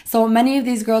 So many of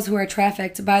these girls who are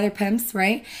trafficked by their pimps,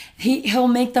 right? He'll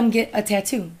make them get a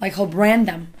tattoo, like he'll brand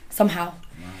them somehow.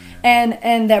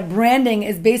 And that branding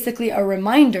is basically a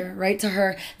reminder, right, to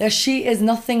her that she is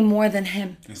nothing more than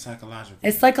him. It's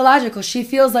psychological. She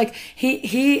feels like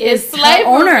he is her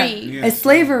owner. It's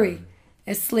slavery.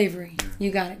 It's slavery.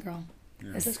 You got it, girl.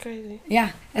 That's crazy.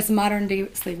 Yeah, it's modern day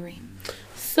slavery.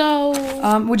 So,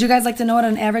 would you guys like to know what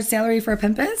an average salary for a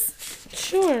pimp is?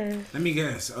 Sure. Let me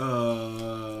guess.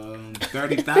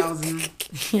 30,000.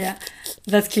 Yeah,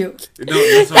 that's cute.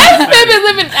 That's pimp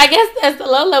living. I guess that's the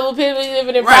low level pimp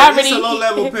living in poverty. It's a low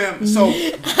level pimp. So,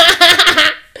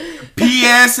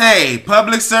 PSA,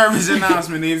 public service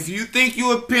announcement. If you think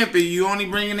you a pimp and you only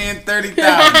bringing in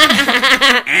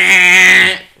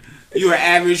 30,000, you're an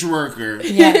average worker.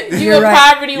 Yeah, you're a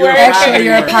poverty worker. Actually,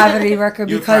 you're a poverty worker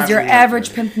because your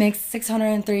average pimp makes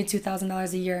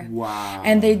 $632,000 a year. Wow.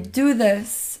 And they do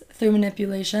this through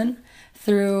manipulation,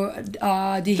 through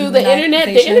dehumanization. Through the internet.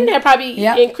 The internet probably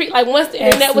increased. Like, once the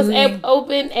internet was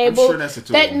open, I'm sure that's a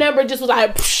tool. That number just was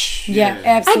like, psh. Yeah,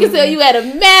 absolutely. I can tell you had a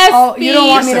mass you don't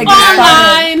want me to get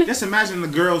online. Just imagine the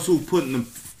girls who putting the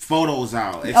photos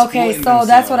out. Okay, so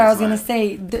that's what I was going to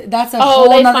say. That's a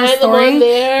whole other story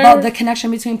about the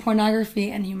connection between pornography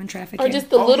and human trafficking. Or just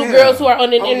the little girls who are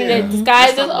on the internet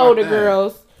disguised as older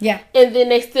girls. Yeah. And then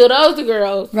they steal those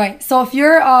girls. Right. So if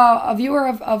you're a viewer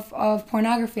of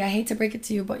pornography, I hate to break it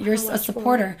to you, but you're a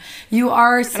supporter. You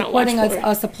are supporting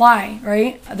a supply,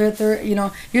 right?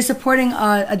 You're supporting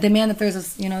a demand that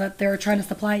that they're trying to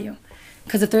supply you.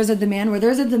 Because if there's a demand, where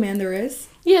there's a demand, there is.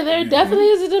 Yeah, there definitely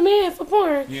is a demand for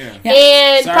porn. Yeah.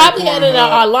 And probably at an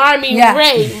alarming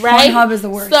rate, right? Pornhub is the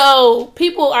worst. So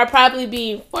people are probably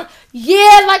being I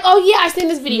seen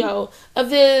this video of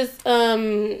this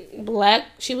black,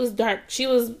 she was dark, she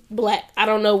was black. I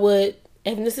don't know what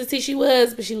ethnicity she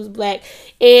was, but she was black.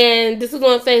 And this was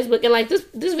on Facebook, and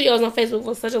this video was on Facebook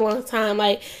for such a long time.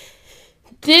 Like,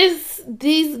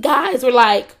 these guys were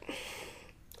like,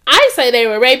 I say they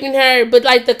were raping her, but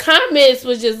the comments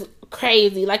was just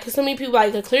crazy. Cause so many people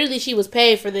clearly she was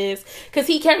paid for this, cause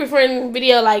he kept referring in the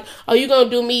video oh, you gonna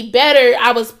do me better.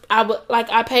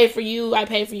 I paid for you, I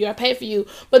paid for you.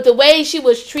 But the way she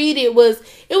was treated was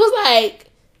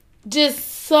just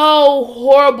so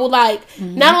horrible, not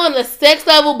on the sex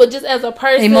level, but just as a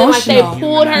person. Emotional. They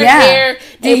pulled her hair,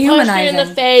 they punched her in the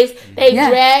face, they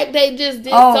dragged, they just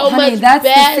did much bad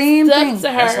stuff to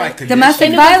her. That's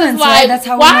domestic violence, right? That's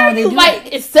how we know they do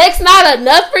it. Is sex not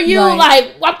enough for you?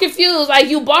 Right. I'm confused.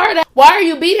 You barred her. Why are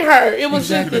you beating her? It was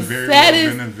just the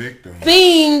saddest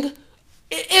thing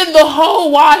in the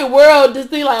whole wide world to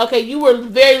see okay, you were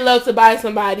very low to buy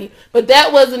somebody, but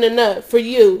that wasn't enough for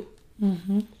you.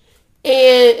 Mm-hmm.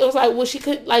 And it was like, well, she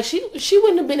could, like, she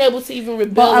wouldn't have been able to even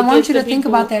rebel. But I want you to think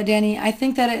people. about that, Danny. I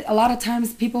think that a lot of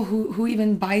times people who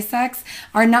even buy sex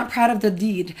are not proud of the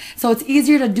deed. So it's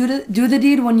easier to do the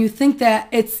deed when you think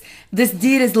that this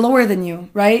deed is lower than you,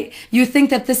 right? You think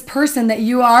that this person that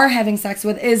you are having sex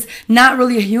with is not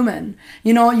really a human.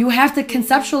 You know, you have to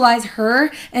conceptualize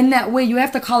her in that way. You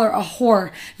have to call her a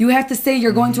whore. You have to say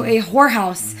you're going to a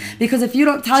whorehouse, because if you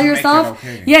don't tell yourself,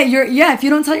 if you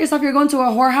don't tell yourself you're going to a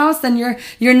whorehouse, then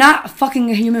you're not fucking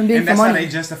a human being. And that's for money. how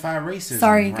they justify racism.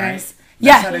 Sorry, right? guys.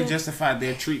 That's how they justified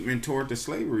their treatment toward the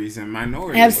slaveries and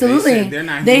minorities. Absolutely. They said they're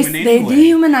not human anyway. They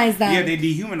dehumanize them. Yeah, they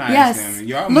dehumanize them.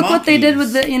 Yes. Look what they did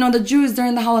with the Jews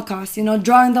during the Holocaust. You know,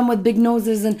 drawing them with big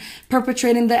noses and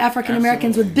perpetrating the African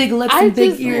Americans with big lips and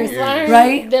big ears.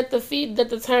 Right? That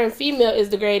the term female is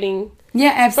degrading.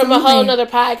 Yeah, absolutely. From a whole nother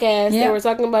podcast. They were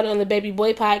talking about it on the Baby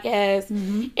Boy podcast.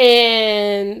 Mm-hmm.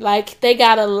 And, like, they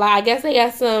got a lot.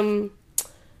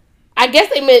 I guess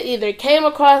they either came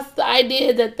across the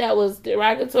idea that was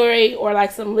derogatory, or,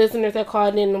 like, some listeners that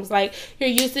called in and was like, your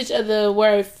usage of the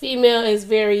word female is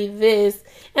very this.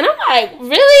 And I'm like,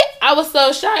 really? I was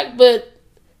so shocked, but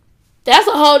that's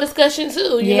a whole discussion,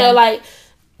 too. You know, like,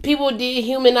 people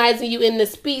dehumanizing you in the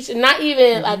speech, and not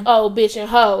even like, oh, bitch and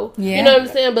hoe. Yeah. You know what I'm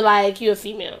saying? But like, you're a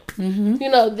female. Mm-hmm.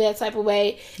 You know, that type of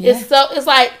way. Yeah. It's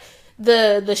like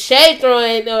the shade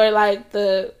throwing, or like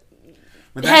the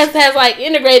has like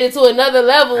integrated to another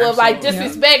level of like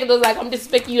disrespect. Yeah. It was like, I'm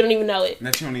disrespecting you, don't even know it.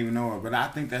 That you don't even know it. But I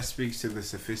think that speaks to the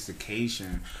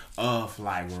sophistication of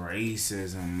like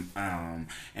racism,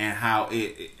 and how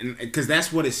because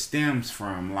that's what it stems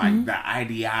from, like the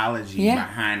ideology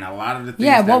behind a lot of the things.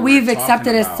 Yeah, what we've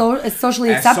accepted as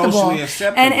socially acceptable.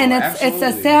 And it's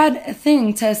a sad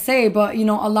thing to say, but you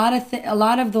know, a lot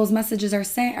of those messages are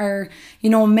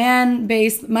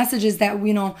man-based messages that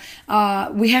we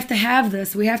have to have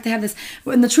this. We have to have this.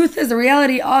 And the truth is, the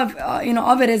reality of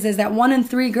of it is that 1 in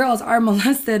 3 girls are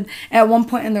molested at one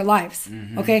point in their lives.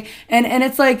 Mm-hmm. Okay, and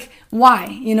it's like, why?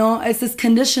 You know, it's this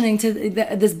conditioning to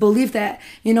this belief that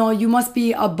you must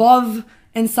be above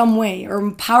in some way,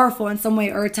 or powerful in some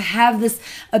way, or to have this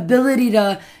ability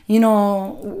to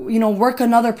work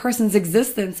another person's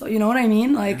existence. You know what I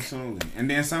mean? Like, absolutely. And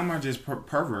then some are just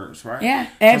perverts, right? Yeah,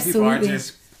 absolutely. Some people are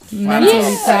just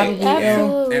mentally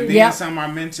probably, and then some are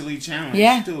mentally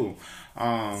challenged too.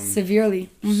 Severely.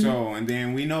 Mm-hmm. So, and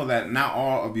then we know that not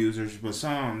all abusers, but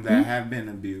some that have been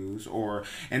abused,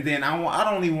 and then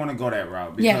I don't even want to go that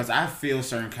route, because I feel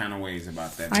certain kind of ways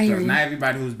about that, because not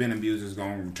everybody who's been abused is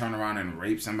going to turn around and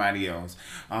rape somebody else,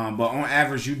 but on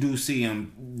average you do see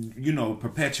them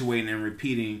perpetuating and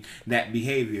repeating that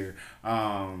behavior,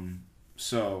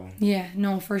 so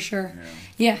no, for sure.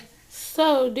 Yeah.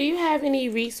 So, do you have any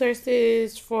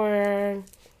resources for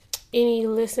any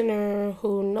listener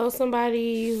who knows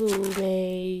somebody who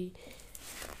may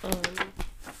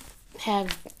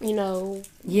have,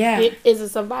 is a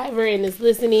survivor and is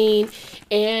listening,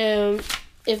 and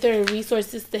if there are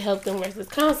resources to help them versus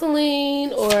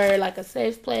counseling, or like a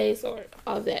safe place, or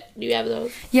all that? Do you have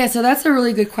those? Yeah, so that's a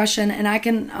really good question, and I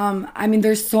can,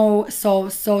 there's so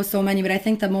many, but I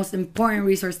think the most important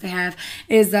resource to have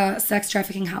is the sex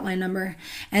trafficking hotline number,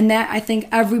 and that I think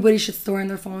everybody should store in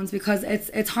their phones, because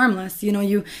it's harmless.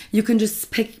 You can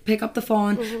just pick up the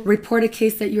phone, report a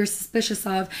case that you're suspicious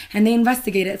of, and they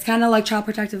investigate it. It's kind of like Child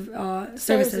Protective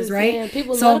Services, right? Yeah,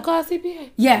 people love to call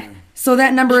CPS. Yeah. So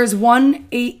that number is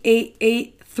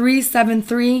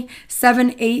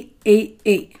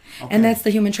 1-888-373-7888. Okay. And that's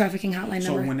the human trafficking hotline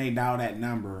number. So when they dial that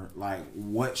number, like,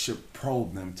 what should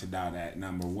probe them to dial that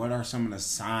number? What are some of the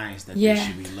signs that they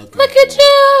should be looking for? Look at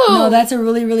you! No, that's a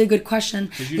really, really good question.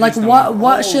 Like,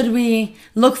 what should we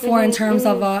look for in terms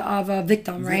of a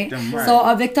victim, right? So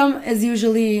a victim is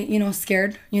usually,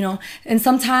 scared, and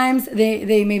sometimes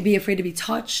they may be afraid to be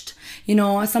touched.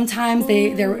 Sometimes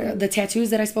they're the tattoos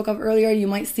that I spoke of earlier. You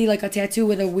might see like a tattoo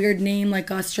with a weird name, like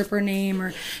a stripper name,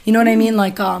 or you know what I mean,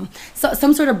 like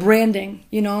some sort of branding.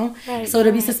 Right. So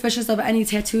to be suspicious of any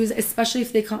tattoos, especially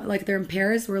if they come like they're in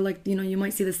pairs, where like you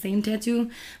might see the same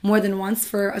tattoo more than once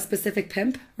for a specific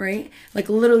pimp, right? Like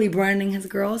literally branding his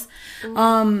girls.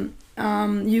 You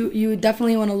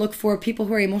definitely want to look for people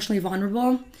who are emotionally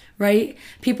vulnerable, right?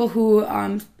 People who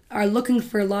are looking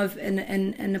for love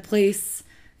in a place,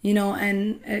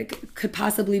 and it could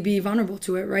possibly be vulnerable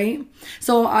to it, right?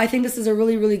 So I think this is a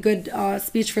really, really good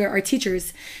speech for our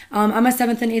teachers. I'm a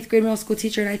 7th and 8th grade middle school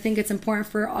teacher, and I think it's important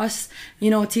for us,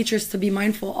 teachers to be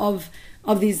mindful of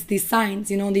these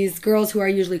signs. You know, these girls who are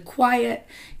usually quiet.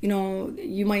 You know,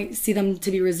 you might see them to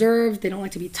be reserved. They don't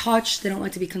like to be touched. They don't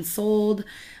like to be consoled.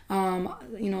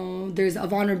 You know, there's a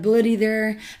vulnerability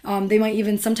there. They might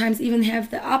even sometimes even have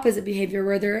the opposite behavior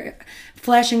where they're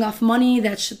flashing off money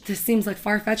that seems like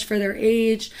far-fetched for their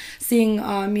age, seeing,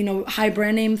 you know, high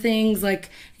brand name things like,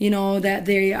 you know, that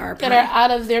they are out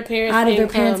of their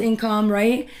parents' income,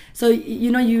 right? So,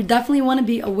 you know, you definitely want to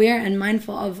be aware and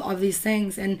mindful of these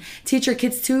things and teach your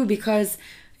kids too, because,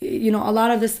 you know, a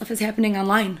lot of this stuff is happening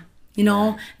online. You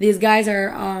know, these guys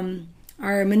are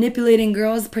manipulating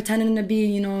girls, pretending to be,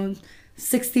 you know,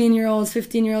 16-year-olds,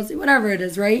 15-year-olds, whatever it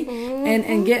is, right?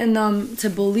 And getting them to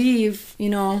believe, you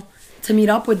know, to meet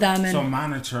up with them. And so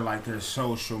monitor like their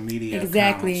social media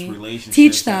exactly. accounts, relationships.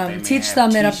 Teach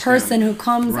them that a person who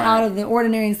comes out of the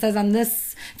ordinary and says, I'm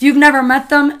this, if you've never met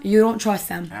them, you don't trust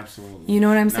them. Absolutely. You know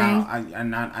what I'm saying?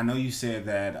 I know you said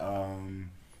that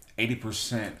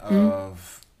 80%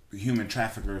 of human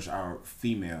traffickers are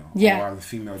female. Yeah. Or are the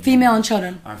female and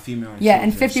children. Female and yeah,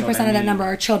 children. and 50% of that number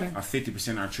are children.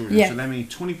 50% are children. Yeah. So that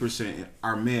means 20%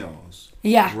 are males.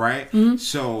 Yeah. Right?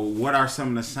 So what are some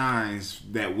of the signs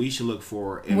that we should look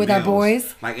for in with males? our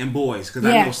boys? Like in boys. Because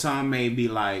I know some may be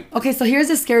like... Okay, so here's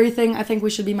a scary thing I think we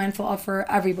should be mindful of for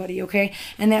everybody, okay?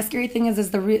 And that scary thing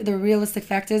is the realistic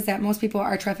fact is that most people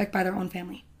are trafficked by their own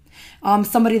family.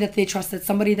 Somebody that they trusted,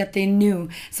 somebody that they knew,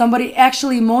 somebody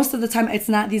actually most of the time it's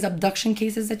not these abduction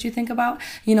cases that you think about,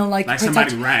 you know, like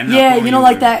somebody ratting yeah, up you know,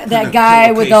 like that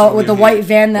guy with the white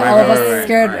van that all of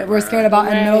us were scared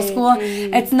about in middle school.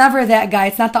 It's never that guy.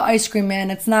 It's not the ice cream man.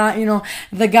 It's not, you know,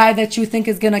 the guy that you think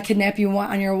is gonna kidnap you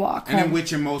on your walk home. And in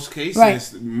which in most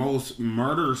cases, most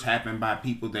murders happen by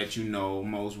people that you know.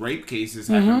 Most rape cases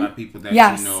happen by people that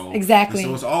you know. Exactly.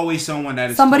 And so it's always someone that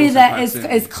is somebody close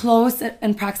that is close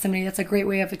in proximity. That's a great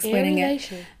way of explaining it.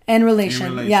 In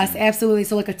relation. Yes, absolutely.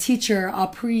 So like a teacher, a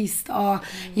priest,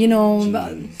 you know,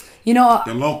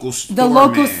 the local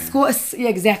school, yeah,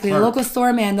 exactly. Clerk. The local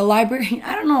store man, the library,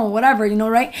 I don't know, whatever, you know,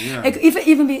 right? Yeah. It could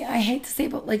even be, I hate to say,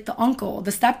 but like the uncle,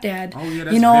 the stepdad,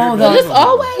 you know,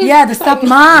 the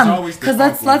stepmom. Because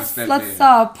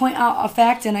let's point out a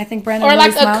fact, and I think Brandon or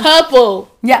like a couple.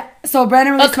 Yeah, so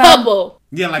Brandon really couple.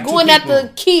 Yeah, like going at the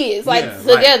kids, like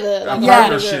together. Like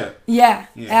partnership. Yeah,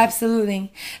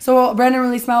 absolutely. So Brandon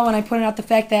really smiled when I pointed out the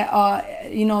fact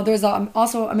that, you know, there's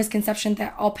also a misconception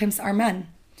that all pimps are men.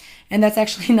 And that's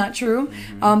actually not true.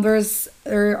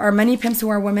 There are many pimps who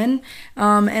are women.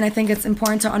 And I think it's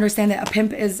important to understand that a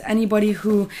pimp is anybody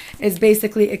who is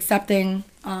basically accepting,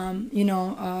 you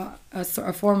know,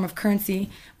 a form of currency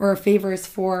or favors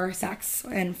for sex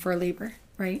and for labor,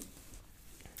 right?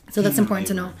 So that's important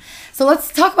to know. So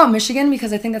let's talk about Michigan,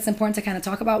 because I think that's important to kind of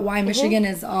talk about why Michigan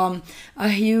is a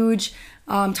huge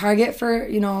target for,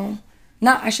 you know,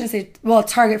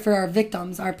 target for our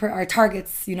victims, our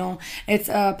targets, you know. It's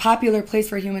a popular place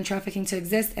for human trafficking to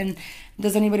exist. And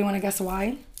does anybody want to guess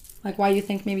why? Like why you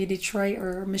think maybe Detroit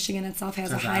or Michigan itself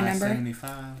has a high number?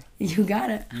 75. You got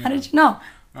it. Yeah. How did you know?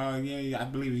 Oh, yeah, I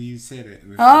believe you said it.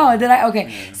 Oh, did I? Okay.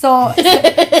 Yeah. So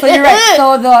you're right.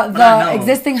 So the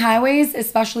existing highways,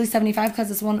 especially 75, because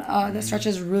it's one that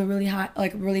stretches really high,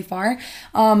 like really far,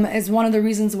 is one of the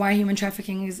reasons why human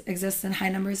trafficking exists in high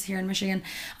numbers here in Michigan.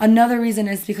 Another reason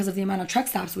is because of the amount of truck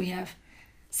stops we have.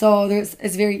 So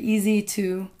it's very easy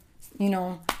to, you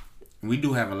know. We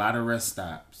do have a lot of rest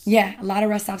stops. Yeah, a lot of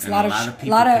rest stops. And a lot of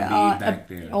people can be back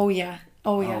there. Oh, yeah.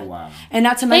 Oh, wow. And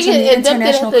not to mention the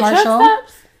International Car Show.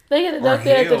 Stops? They get abducted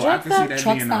at the truck stops?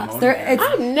 Truck stops. I've never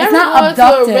it's not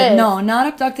abducted. No, not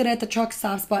abducted at the truck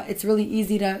stops, but it's really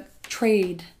easy to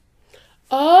trade.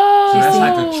 Oh. So that's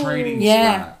like a trading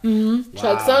spot. Mm-hmm. Wow.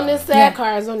 Trucks on this side,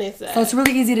 cars on this side. So it's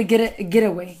really easy to get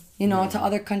away, you know, to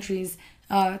other countries,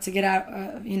 to get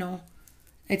out, you know.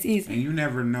 It's easy. And you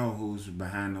never know who's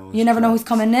behind those You never trucks. know who's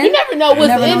coming in. You never know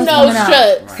what's in those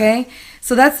trucks. Right. Okay?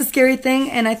 So that's the scary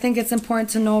thing, and I think it's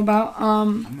important to know about.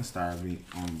 I'm going to start be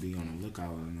on the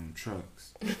lookout in them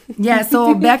trucks. Yeah,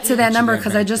 so back to that number,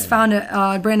 because I just found it,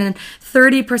 Brandon.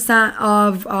 30%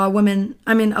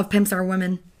 of pimps are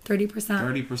women. 30%.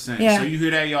 30%. Yeah. So you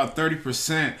hear that, y'all?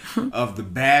 30% of the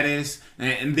baddest,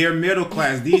 and they're middle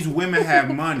class. These women have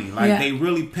money. Like, they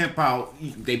really pimp out.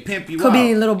 They pimp you out. Could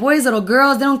be little boys, little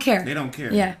girls. They don't care. They don't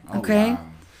care. Yeah. Oh, okay. Wow.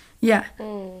 Yeah.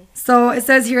 So it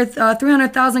says here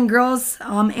 300,000 girls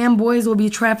and boys will be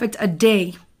trafficked a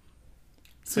day.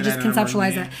 So just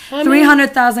conceptualize that.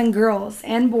 300,000 girls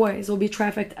and boys will be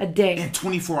trafficked a day. In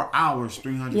 24 hours,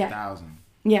 300,000.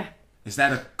 Yeah. Is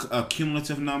that a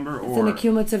cumulative number? Or? It's an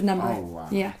accumulative number. Oh, wow.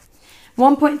 Yeah.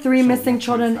 1.3 missing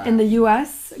children in the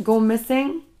U.S. go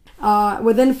missing.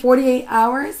 Within 48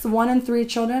 hours, 1 in 3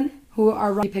 children who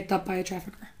are picked up by a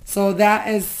trafficker. So that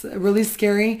is really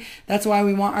scary. That's why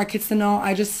we want our kids to know.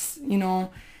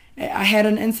 I had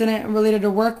an incident related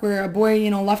to work where a boy,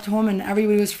 left home and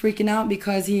everybody was freaking out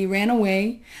because he ran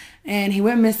away and he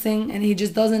went missing, and he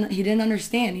didn't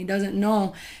understand. He doesn't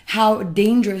know how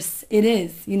dangerous it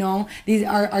is.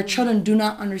 Our children do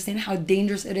not understand how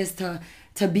dangerous it is to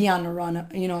be on the run,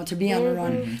 to be on the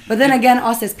run. But then again,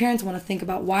 us as parents want to think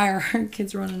about why are our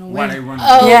kids running away. Why they running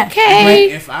away.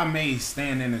 Okay. If I may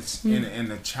stand in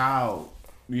the child,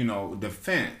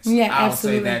 defense, Yeah, I'll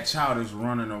absolutely. say that child is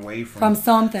running away From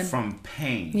something. from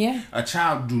pain. Yeah. A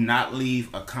child do not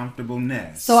leave a comfortable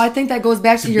nest. So I think that goes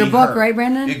back to your be book, hurt. right,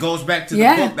 Brandon? It goes back to the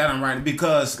book that I'm writing,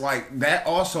 because that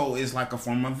also is like a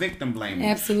form of victim blaming.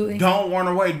 Absolutely. Don't run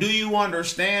away. Do you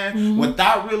understand?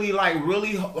 Without really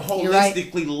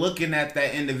holistically looking at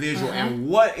that individual and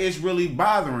what is really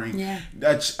bothering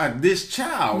this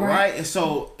child, right? And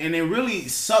so, and it really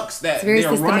sucks that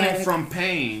they're running from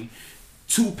pain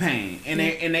to pain, and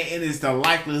it is the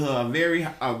likelihood,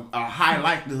 a high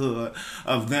likelihood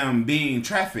of them being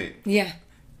trafficked. Yeah.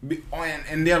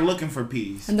 And they're looking for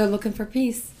peace. And they're looking for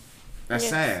peace. That's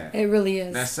sad. It really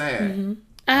is. That's sad.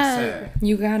 That's sad.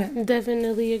 You got it.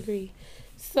 Definitely agree.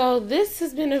 So this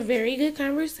has been a very good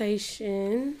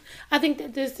conversation. I think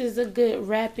that this is a good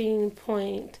wrapping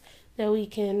point that we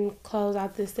can close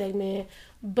out this segment.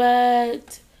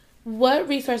 But what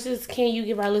resources can you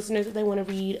give our listeners if they want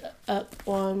to read up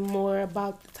on more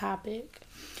about the topic?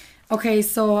 Okay,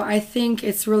 so I think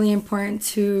it's really important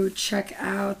to check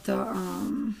out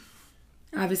the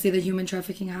obviously the Human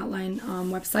Trafficking Hotline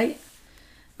website.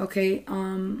 Okay,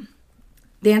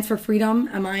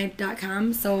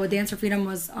 danceforfreedom.mi.com. So Dance for Freedom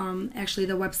was actually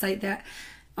the website that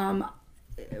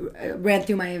ran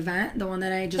through my event, the one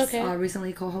that I just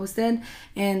recently co-hosted.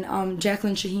 And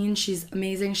Jacqueline Shaheen, she's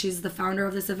amazing. She's the founder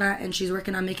of this event, and she's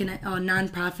working on making it a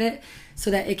non-profit so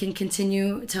that it can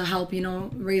continue to help,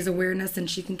 raise awareness, and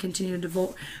she can continue to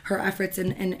devote her efforts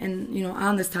and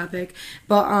on this topic.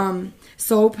 But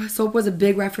SOAP was a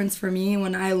big reference for me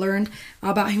when I learned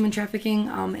about human trafficking.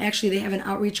 Actually, they have an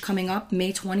outreach coming up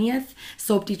May 20th.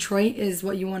 SOAP Detroit is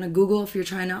what you want to Google if you're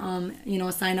trying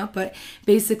to sign up. But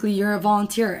basically, you're a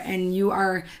volunteer and you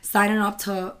are signing up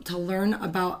to learn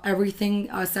about everything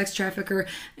a sex trafficker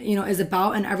is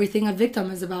about, and everything a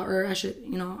victim is about, or I should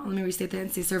let me restate that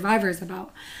and say survivor is about.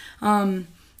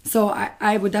 So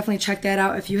I would definitely check that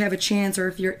out if you have a chance, or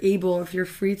if you're able, if you're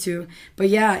free to. But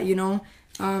yeah,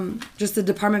 just the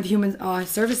Department of Human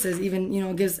Services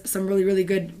even gives some really, really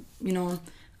good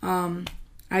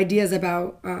ideas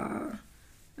about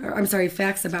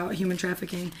facts about human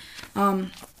trafficking.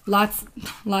 Lots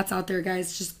out there,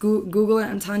 guys. Just Google it.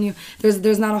 I'm telling you,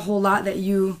 there's not a whole lot that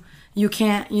you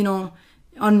can't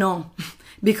unknow,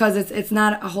 because it's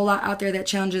not a whole lot out there that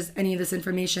challenges any of this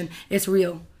information. It's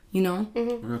real,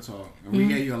 Real talk. And we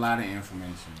gave you a lot of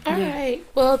information. All right.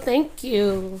 Well, thank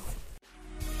you.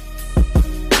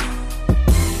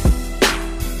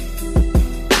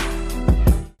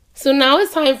 So now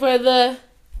it's time for the...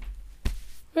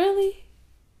 Really?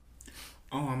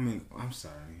 Oh, I'm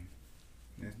sorry.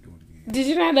 Let's do it again. Did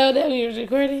you not know that we were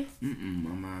recording? My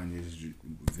mind is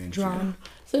ventured. Drawn.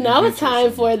 So now it's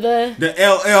time for the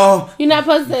LL. You're not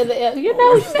supposed to say the L. You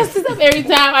mess this up every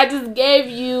time. I just gave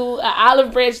you an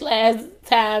olive branch last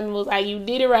time. It was like you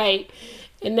did it right,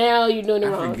 and now you're doing it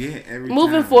wrong. Forget every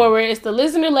Moving time. forward, it's the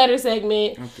listener letter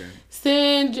segment. Okay.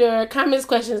 Send your comments,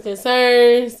 questions,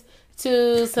 concerns to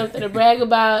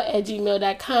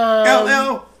somethingtobragabout@gmail.com.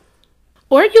 LL.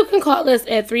 Or you can call us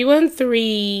at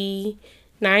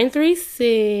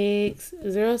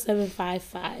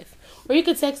 313-936-0755. Or you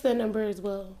could text that number as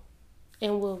well,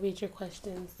 and we'll read your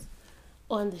questions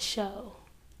on the show.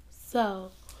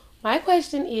 So, my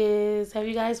question is, have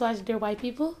you guys watched Dear White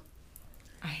People?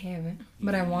 I haven't,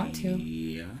 but I want to.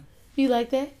 You like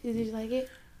that? Did you like it?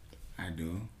 I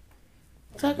do.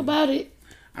 Talk about it.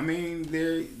 I mean,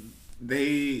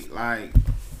 they like,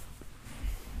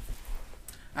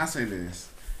 I say this,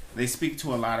 they speak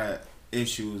to a lot of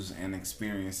issues and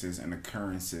experiences and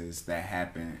occurrences that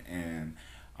happen in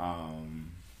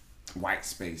white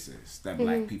spaces that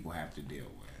black people have to deal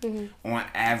with. On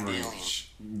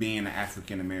average, being an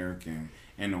African American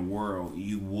in the world,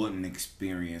 you wouldn't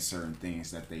experience certain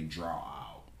things that they draw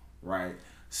out, right?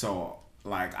 So,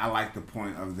 like, I like the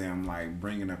point of them, like,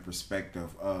 bringing a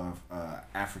perspective of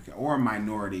African or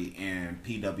minority in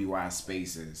PWI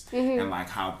spaces and, like,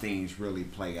 how things really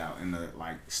play out and the,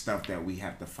 like, stuff that we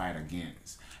have to fight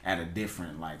against at a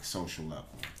different, like, social level.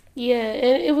 Yeah,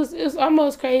 and it was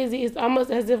almost crazy. It's almost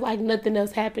as if, like, nothing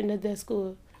else happened at that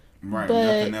school. Right, but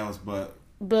nothing else but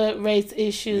but race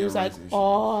issues Yeah, like race issues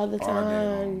all the all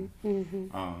day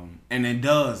time. And it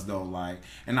does though, like,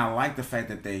 and I like the fact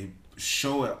that they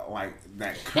show it like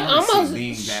that It currency almost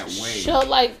being that way. show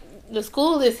like the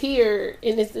school is here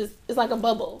and it's like a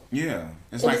bubble. Yeah,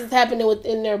 it's And like this is happening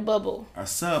within their bubble. a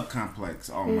sub-complex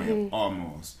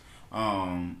almost.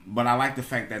 But I like the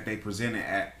fact that they present it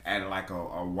at like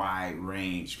a wide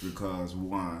range, because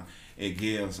one, it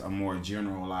gives a more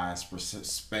generalized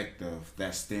perspective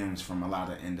that stems from a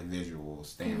lot of individual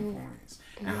standpoints,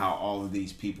 and how all of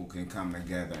these people can come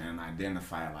together and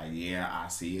identify, like, yeah, I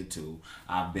see it too,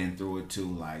 I've been through it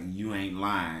too, like, you ain't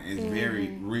lying. It's very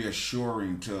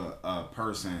reassuring to a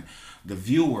person, the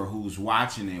viewer who's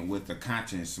watching it with a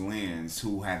conscious lens,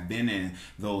 who have been in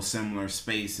those similar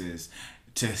spaces,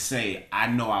 to say, I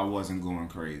know I wasn't going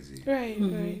crazy. Right.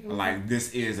 Like,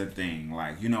 this is a thing.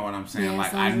 Like, you know what I'm saying? Yeah,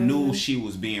 like, I sounds knew really- she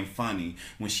was being funny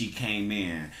when she came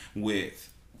in with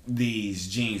these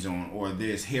jeans on or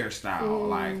this hairstyle.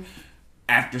 Like,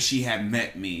 after she had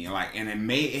met me, like, and it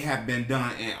may have been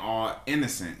done in all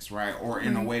innocence, right? Or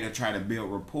in a way to try to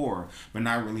build rapport, but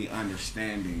not really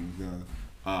understanding the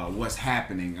what's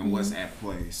happening and what's at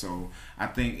play. So I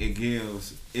think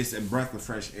it's a breath of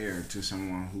fresh air to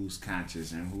someone who's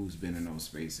conscious and who's been in those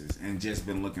spaces and just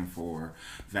been looking for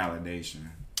validation.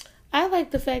 I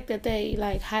like the fact that they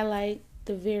like highlight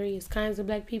the various kinds of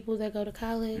Black people that go to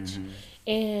college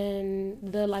and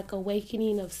the like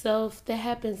awakening of self that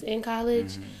happens in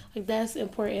college. Like, that's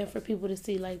important for people to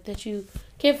see, like, that you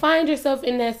can find yourself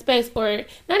in that space, or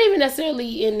not even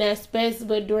necessarily in that space,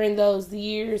 but during those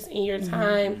years in your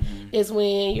time is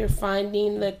when you're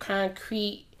finding the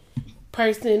concrete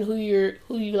person who you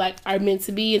like are meant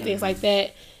to be and things like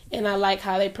that. And I like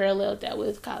how they paralleled that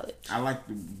with college. I like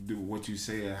what you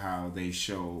said, how they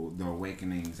show the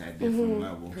awakenings at different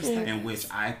levels, in which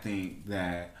I think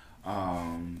that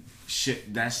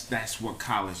that's what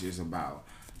college is about.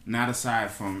 Not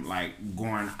aside from like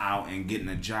going out and getting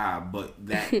a job, but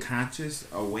that conscious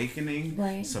awakening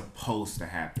Right. supposed to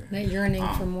happen. That yearning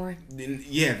for more.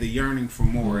 Yeah, the yearning for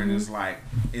more, and it's like,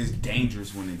 it's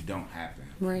dangerous when it don't happen.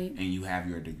 Right. And you have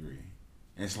your degree.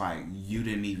 It's like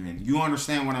you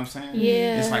understand what I'm saying?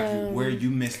 Yeah. It's like where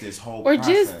you missed this whole Or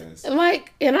process. just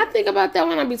like, and I think about that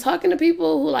when I be talking to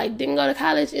people who like didn't go to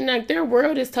college and like their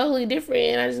world is totally different,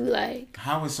 and I just be like,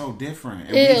 how it's so different,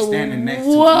 and we standing next to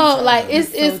each whoa, other. like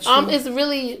it's so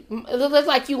really, it looks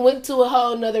like you went to a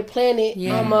whole nother planet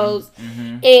almost,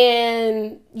 Mm-hmm.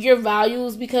 and your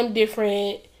values become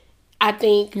different. I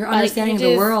think Your like, understanding you of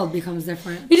the just- world becomes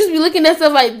different. You just be looking at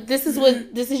stuff like, this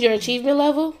is your achievement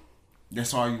level.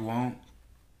 That's all you want.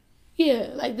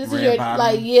 Yeah, like this is Red your bottom.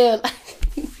 like yeah.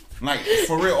 Like,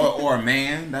 for real, or a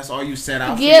man, that's all you set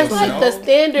out for Yeah, yourself. like the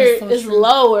standard so is true.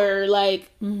 lower. Like,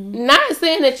 not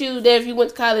saying that if you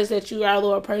went to college that you are a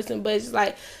lower person, but it's just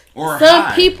like Or some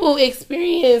high. people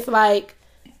experience like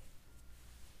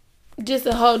just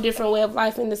a whole different way of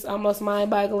life, and it's almost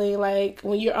mind-boggling. Like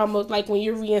when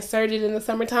you're reinserted in the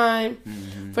summertime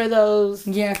for those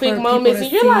Yeah, for quick people moments, to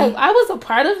and you're see. like, I was a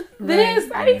part of this.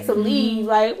 Right. I need to leave.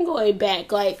 Like, I'm going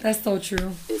back. Like, That's so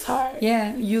true. it's hard.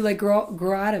 Yeah, you like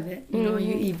grow out of it. You know,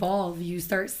 you evolve. You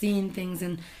start seeing things,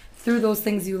 and through those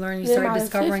things you learn, you Then start by the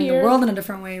discovering fifth the year, world in a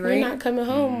different way, You're right? not coming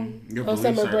home Your on beliefs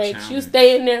summer are breaks. You challenged.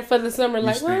 stay in there for the summer. You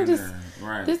Like, stay well, in just there.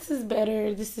 Right. this is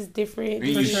better. This is different. And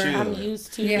This you is what I'm should.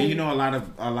 used to. Yeah. And you know, a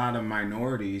lot of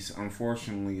minorities,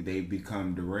 unfortunately, they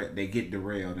become they get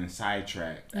derailed and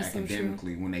sidetracked That's so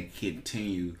academically when they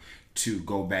continue to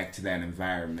go back to that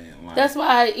environment. Like, That's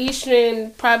why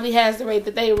Eastern probably has the rate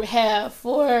that they have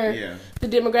for Yeah. the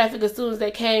demographic of students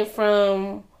that came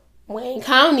from Wayne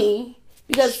County,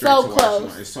 because it's straight so to close.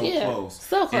 Washington. It's so Yeah, close.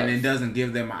 so close. And it doesn't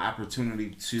give them an opportunity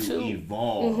to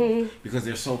evolve because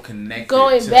they're so connected.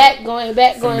 Going to back.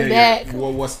 familiar-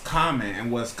 well, what's common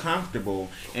and what's comfortable.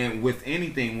 And with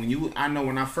anything, I know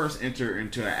when I first entered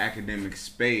into an academic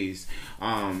space,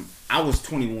 I was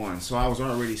 21, so I was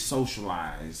already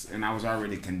socialized and I was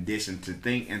already conditioned to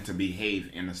think and to behave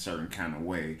in a certain kind of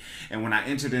way. And when I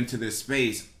entered into this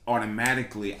space,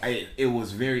 automatically it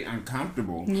was very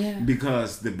uncomfortable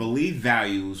because the belief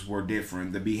values were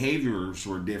different, the behaviors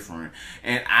were different,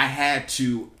 and I had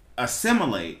to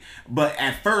assimilate. But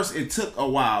at first it took a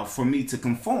while for me to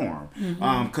conform,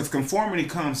 because conformity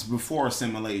comes before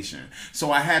assimilation.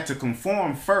 So I had to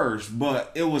conform first,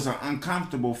 but it was an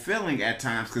uncomfortable feeling at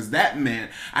times, because that meant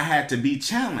I had to be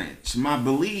challenged. My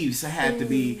beliefs had to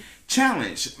be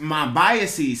challenged. My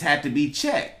biases had to be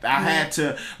checked. I had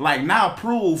to like now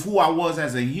prove who I was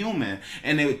as a human,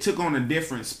 and it took on a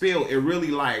different spill. It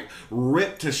really like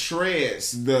ripped to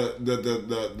shreds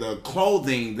the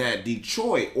clothing that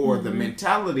Detroit or the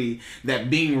mentality that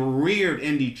being reared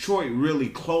in Detroit really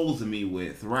clothed me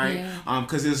with, right? Yeah.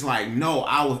 Because it's like no,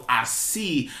 I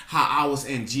see how I was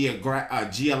in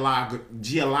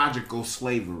geological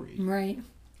slavery. Right.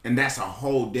 And that's a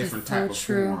whole different That's so type of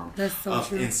true. form That's so of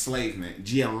true. enslavement.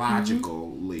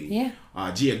 Geologically, Yeah.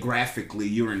 Geographically,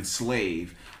 you're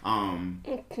enslaved. And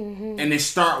it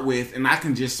start with, and I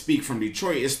can just speak from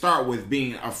Detroit. It start with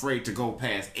being afraid to go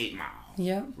past 8 Mile.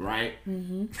 Yep. Right.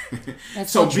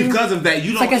 That's So so true. because of that,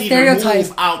 you It's don't like a even stereotype.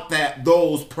 move out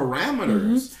those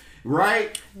parameters.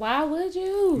 Right? Why would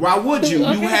you? Why would you?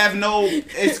 Okay. You have no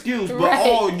excuse. But Right.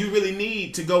 all you really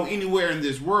need to go anywhere in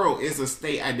this world is a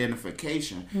state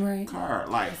identification Right. card.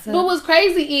 Like, But what's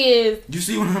crazy is you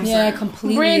see what I'm Yeah, saying?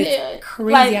 completely. Brandon, It's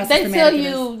crazy like how they tell systematic it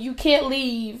is. you can't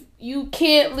leave. You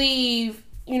can't leave.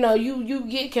 You know, you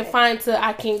get confined to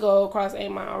I can't go across 8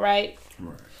 Mile, right?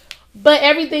 Right. But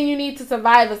everything you need to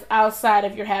survive is outside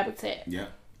of your habitat. Yeah.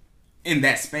 In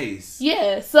that space.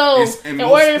 Yeah, so It's in in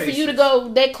most order for you to spaces. go,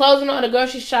 they closing all the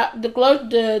grocery shop,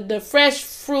 the fresh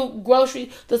fruit grocery,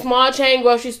 the small chain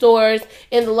grocery stores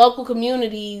in the local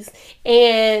communities,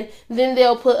 and then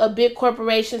they'll put a big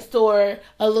corporation store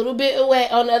a little bit away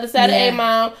on the other side of Yeah. 8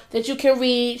 Mile that you can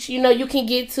reach. You know, you can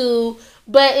get to,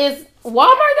 but it's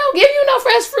Walmart don't give you no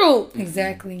fresh fruit.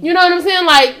 Exactly. You know what I'm saying?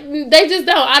 Like they just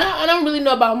don't. I don't really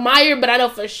know about Meyer, but I know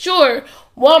for sure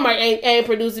Walmart ain't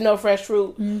producing no fresh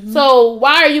fruit. So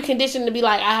why are you conditioned to be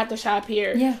like, I have to shop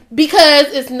here? Yeah. Because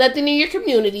it's nothing in your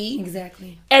community.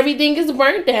 Exactly. Everything is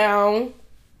burnt down.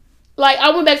 Like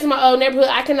I went back to my old neighborhood.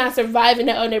 I cannot survive in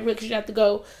that old neighborhood because you have to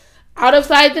go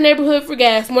outside the neighborhood for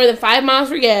gas, more than 5 miles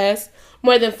for gas,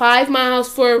 more than 5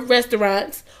 miles for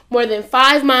restaurants, more than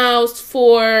 5 miles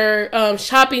for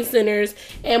shopping centers,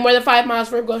 and more than 5 miles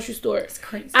for a grocery store. It's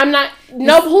crazy. I'm not.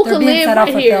 No, who They're can being live set up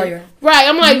right for here? failure. Right.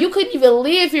 I'm like, you couldn't even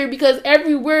live here because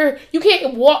everywhere you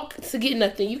can't walk to get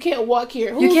nothing. You can't walk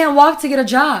here. You can't walk to get a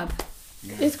job,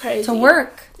 It's crazy. to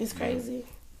work. It's crazy.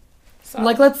 So,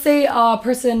 Like, let's say a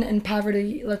person in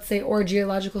poverty, let's say, or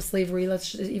geological slavery, let's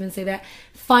just even say that,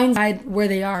 finds out where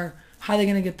they are. How are they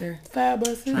going to get there? fire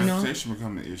buses. Transportation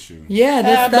become an issue. Yeah,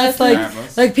 that's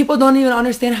bus. like people don't even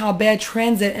understand how bad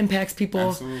transit impacts people,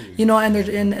 Absolutely. you know, and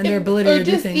their ability Or to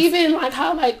do just things. even like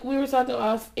how like we were talking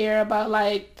off air about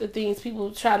like the things people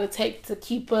try to take to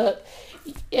keep up.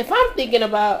 If I'm thinking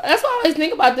about, that's why I always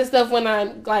think about this stuff when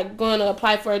I'm like going to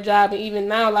apply for a job, and even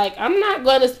now, like I'm not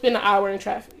going to spend an hour in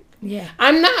traffic. Yeah.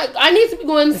 I'm not. I need to be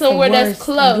going somewhere the that's worst.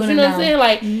 I'm close. doing You it know what I'm now. saying?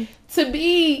 Like to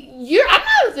be, I'm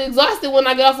not exhausted when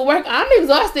I get off of work. I'm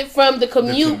exhausted from the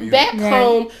commute back Right.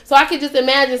 home. So I could just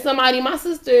imagine somebody. My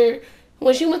sister,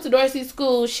 when she went to Dorsey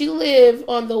School, she lived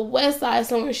on the west side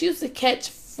somewhere. She used to catch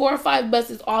 4 or 5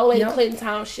 buses all the way Yep. to Clinton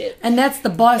Township. And that's the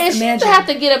bus. And she used Imagine. to have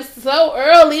to get up so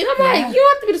early. And I'm Yeah. like, you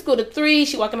don't have to be to school to 3.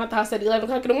 She walking out the house at 11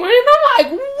 o'clock in the morning. And I'm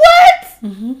like, what?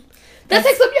 That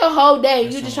takes up your whole day.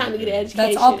 You're just trying to get an education.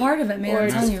 That's all part of it, man. Or I'm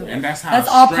just- telling you. And that's how That's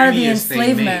all part of the strenuous they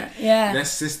enslavement. make- Yeah. That's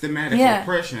systematic Yeah.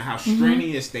 oppression. How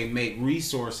strenuous they make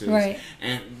resources, Right.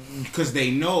 And because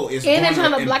they know it's And they're gonna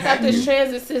trying to block out impact this you.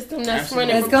 transit system that's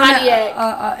Absolutely. running It's from going to Pontiac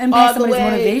impact all the somebody's way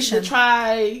motivation. to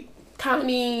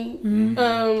Tri-County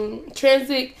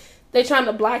Transit. They trying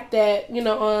to block that,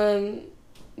 on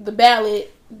the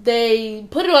ballot. They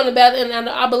put it on the ballot, and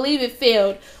I believe it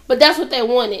failed. But that's what they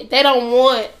wanted. They don't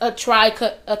want a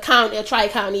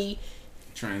tri-county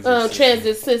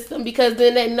transit system, because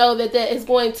then they know that is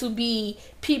going to be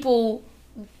people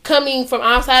coming from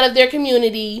outside of their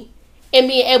community and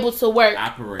being able to work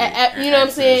Operate at and you know what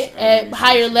I'm saying, access at other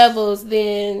higher resources. levels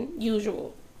than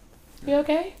usual. You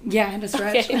okay? Yeah, I had to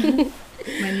stretch. Okay.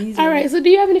 My knees All are- right. So, do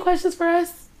you have any questions for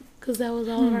us? Because that was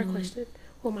all of our questions.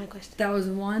 Well, my question. That was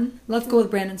one. Let's go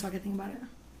with Brandon so I can think about it.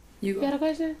 You You got go. a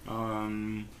question?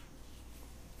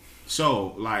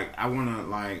 So like I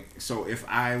wanna so if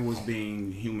I was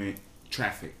being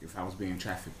trafficked,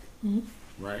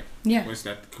 right? Yeah. Was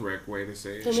that the correct way to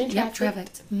say it? I'm in Yeah, traffic.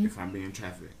 trafficked. Mhm. If I'm being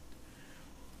trafficked,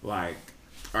 like,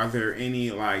 are there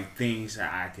any like things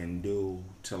that I can do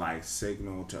to like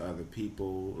signal to other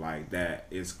people like that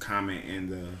is common in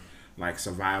the like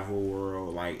survival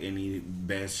world, like any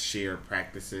best shared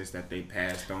practices that they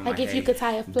passed on, Like if hey, you could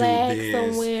tie a do flag this.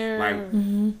 somewhere.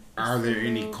 Like, are there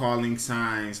any calling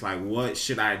signs? Like, what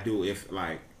should I do if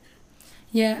like?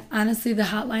 Yeah, honestly, the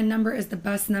hotline number is the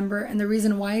best number. And the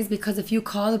reason why is because if you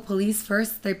call the police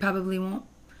first, they probably won't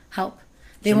help.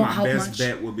 they won't help much. My much. best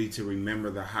bet would be to remember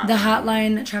the hotline. The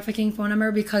hotline trafficking phone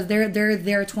number, because they're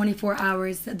there 24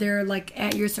 hours. They're like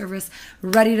at your service,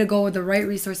 ready to go with the right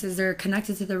resources. They're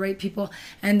connected to the right people,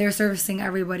 and they're servicing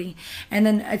everybody. And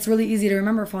then it's really easy to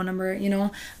remember a phone number, you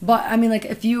know. But I mean, like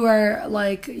if you are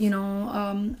like, you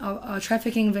know, a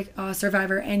trafficking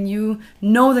survivor, and you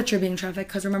know that you're being trafficked,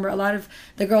 because remember, a lot of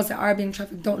the girls that are being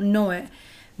trafficked don't know it.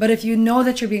 But if you know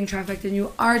that you're being trafficked and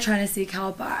you are trying to seek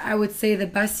help, I would say the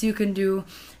best you can do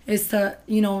is to,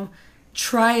 you know,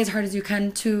 try as hard as you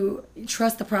can to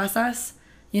trust the process,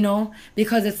 you know,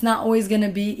 because it's not always going to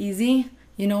be easy,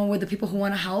 you know, with the people who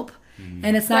want to help.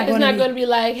 And it's not going to be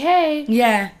like, hey,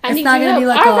 it's not going to be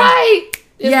like, all right.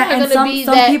 And some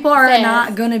people are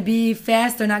not going to be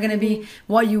fast. They're not going to be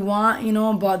what you want, you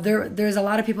know, but there's a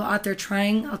lot of people out there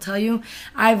trying. I'll tell you,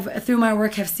 I've through my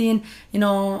work have seen, you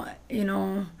know,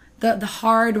 the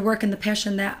hard work and the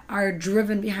passion that are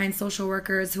driven behind social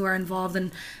workers who are involved,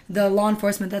 and the law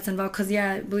enforcement that's involved. Because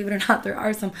believe it or not, there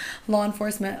are some law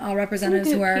enforcement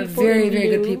representatives who are very, very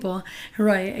good people.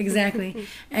 Right, exactly.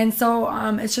 And so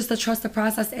it's just to trust the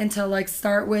process and to like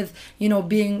start with, you know,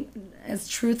 being as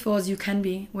truthful as you can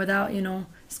be without, you know,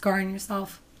 scarring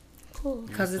yourself. Cool.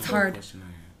 Because it's hard.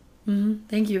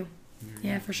 Thank you.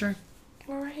 Yeah, for sure.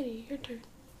 Alrighty, your turn.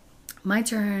 My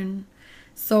turn.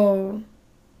 So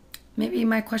maybe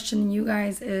my question to you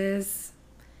guys is,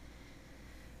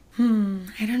 I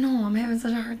don't know. I'm having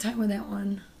such a hard time with that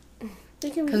one.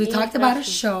 Because we talked about a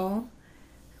show,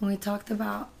 and we talked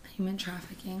about human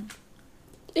trafficking.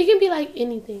 It can be like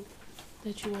anything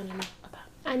that you want to know about.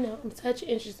 I know, I'm such an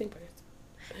interesting person.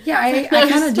 Yeah, I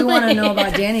kind of do want to know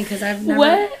about Danny, because I've never...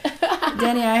 What?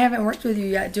 Danny, I haven't worked with you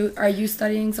yet. Are you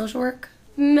studying social work?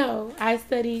 No, I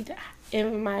studied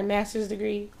in my master's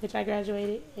degree, which I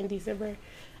graduated in December.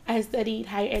 I studied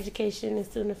higher education and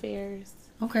student affairs.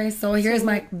 Okay, so here's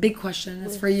my big question.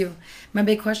 It's for you. My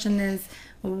big question is,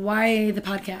 why the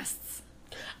podcasts?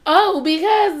 Oh,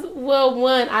 because, well,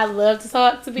 one, I love to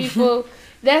talk to people.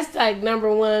 That's like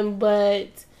number one, but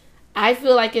I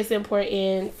feel like it's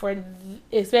important for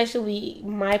especially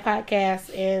my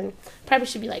podcast, and probably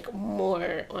should be like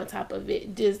more on top of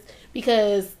it, just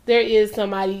because there is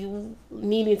somebody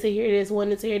needing to hear this,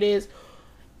 wanting to hear this.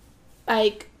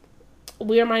 Like,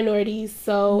 we're minorities,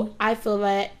 so I feel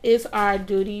that it's our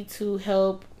duty to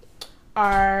help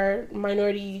our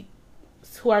minorities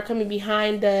who are coming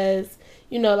behind us.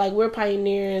 You know, like, we're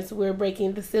pioneers, we're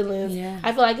breaking the ceilings. Yeah.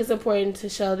 I feel like it's important to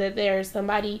show that there's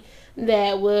somebody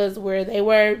that was where they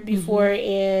were before,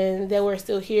 and that we're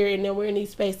still here, and that we're in these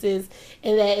spaces,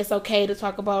 and that it's okay to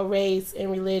talk about race and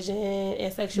religion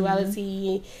and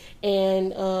sexuality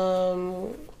and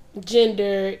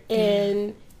gender,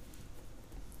 and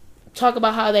talk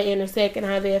about how they intersect and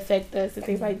how they affect us and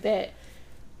things like that.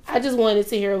 I just wanted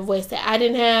to hear a voice that I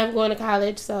didn't have going to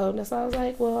college, so that's why I was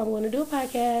like, well, I'm going to do a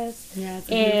podcast,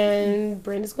 and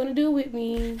Brenda's going to do it with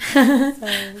me.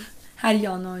 So, how do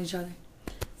y'all know each other?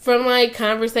 From, like,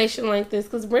 conversation like this,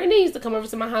 because Brenda used to come over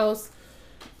to my house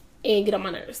and get on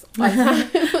my nerves all the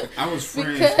time. I was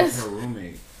friends with her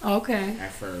roommate. Okay.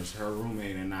 At first, her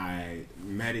roommate and I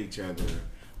met each other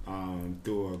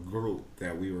through a group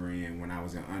that we were in when I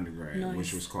was in undergrad,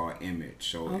 which was called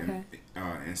Image. So,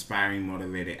 inspiring,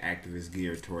 motivated activists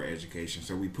geared toward education.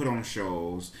 So we put on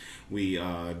shows, we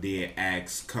did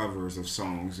acts, covers of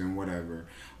songs, and whatever.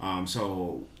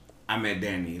 So I met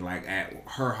Danny like at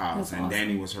her house, and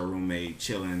Danny was her roommate,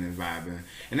 chilling and vibing.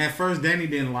 And at first, Danny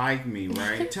didn't like me,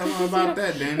 right? Tell her about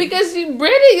that, Danny. Because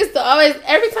Brenda used to always,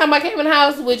 every time I came in the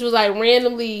house, which was like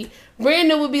randomly,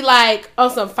 Brenda would be like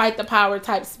on some fight the power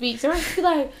type speech, and I'd be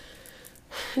like,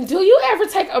 do you ever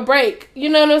take a break? You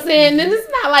know what I'm saying? And it's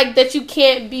not like that you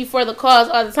can't be for the cause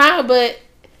all the time, but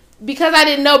because I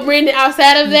didn't know Brenda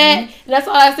outside of that, and that's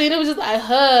all I seen, it was just like,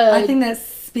 I think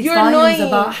that's speaks volumes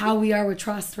about how we are with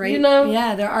trust, right? You know?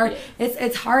 Yeah, there are.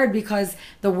 It's hard because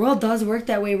the world does work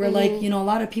that way. Where like, you know, a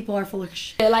lot of people are full of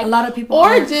shit. Like, a lot of people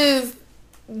just,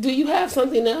 do you have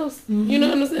something else? You know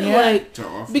what I'm saying? Yeah. Like, to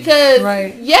offer. because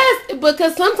yes,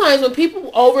 because sometimes when people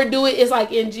overdo it, it's like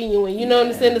ingenuine. You know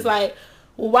what I'm saying? It's like,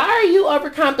 why are you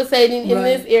overcompensating in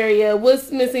this area?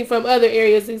 What's missing from other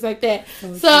areas? Things like that.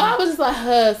 So I was just like,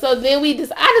 huh. So then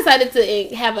I decided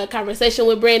to have a conversation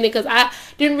with Brandon, because I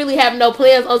didn't really have no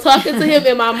plans on talking to him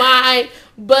in my mind.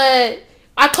 But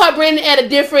I caught Brandon at a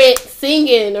different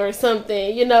singing or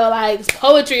something, you know, like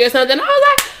poetry or something. I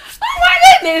was like, oh my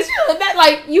goodness, that,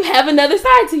 like, you have another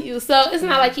side to you. So it's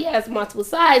not like he has multiple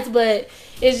sides, but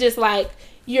it's just like,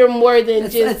 you're more than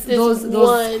just this those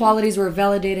one. Qualities were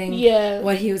validating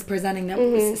what he was presenting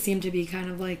that seemed to be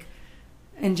kind of like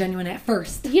ingenuine at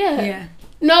first. Yeah.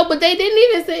 No, but they didn't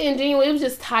even say ingenuine. It was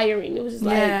just tiring. It was just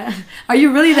like, are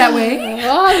you really that way?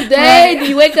 all day. Do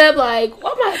you wake up like,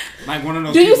 oh my? Like one of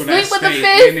those. Do you people sleep that with the stay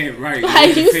fist? in it, right?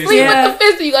 Like you sleep with the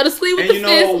fist, or you go to sleep with the fist.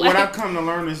 And you know like, what I've come to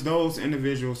learn is those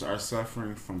individuals are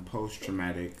suffering from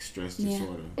post-traumatic stress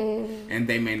disorder, and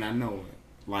they may not know it.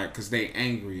 Like, cause they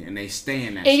angry and they stay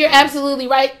in that. And you're absolutely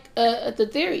right. The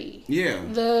theory,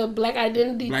 the Black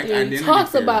Identity theory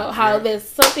talks about how there's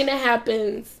something that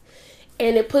happens,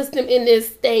 and it puts them in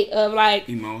this state of like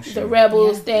emotion, the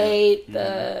rebel state.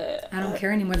 The I don't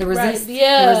care anymore. The the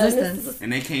resistance,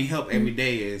 and they can't help every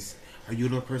day is. Are you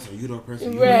the person? Are you the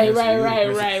person? Right.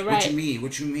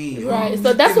 What you mean? Right.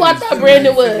 So that's what I thought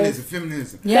Brandon was.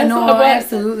 Feminism. Yeah,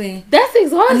 absolutely. That's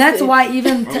exhausting. And that's why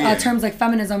even terms like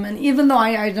feminism, and even though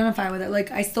I identify with it, like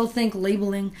I still think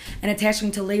labeling and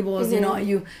attaching to labels, you know,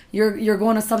 you're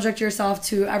going to subject yourself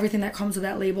to everything that comes with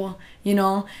that label. You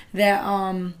know that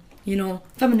you know,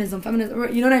 feminism.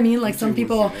 You know what I mean? Like some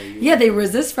people, they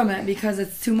resist from it because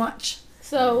it's too much.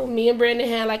 So me and Brandon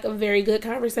had like a very good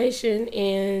conversation,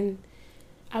 and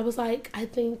I was like, I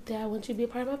think that I want you to be a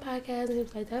part of my podcast. And he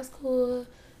was like, that's cool.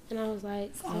 And I was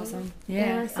like, that's awesome.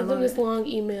 Yeah, I sent him this long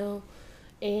email.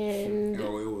 And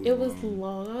it was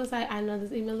long. I was like, I know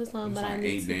this email is long, but I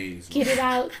need to get it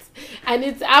out. I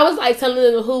was like telling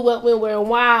them the who, what, when, where, and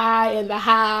why, and the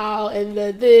how, and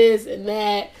the this and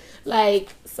that.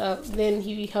 Like, so then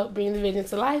he helped bring the vision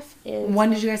to life. And when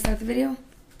did you guys start the video?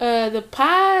 The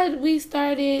pod we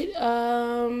started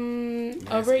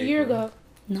over a year ago.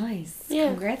 Nice. Yeah.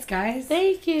 Congrats, guys.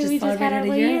 Thank you. We just had our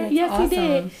 1 year. Yes, awesome. We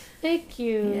did. Thank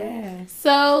you. Yeah.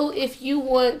 So if you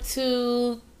want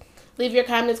to leave your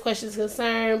comments, questions,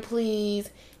 concerns, please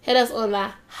hit us on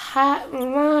the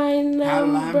hotline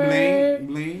number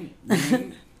bling.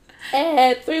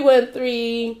 at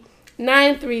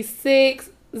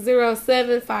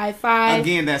 313-936-0755.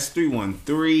 Again, that's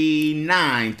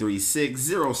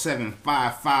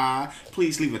 313-936-0755.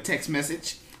 Please leave a text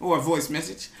message or a voice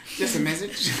message. Just a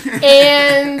message.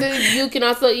 And you can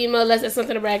also email us at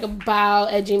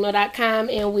somethingtobragabout@gmail.com,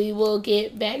 and we will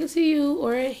get back to you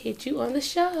or hit you on the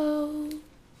show.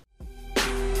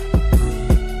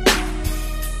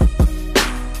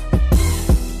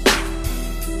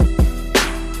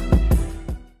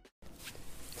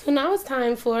 So now it's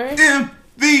time for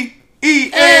MVE.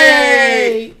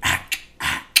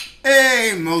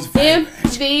 Hey, most valuable.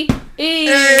 MVE.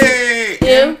 Hey,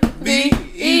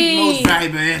 MVE. Most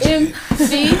valuable.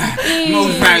 MVE.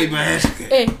 Most valuable.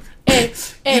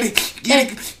 Get it. Okay.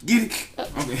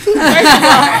 First of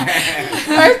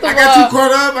all, I got you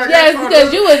caught up. Yes,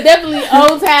 because you was definitely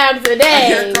on time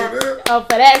today. For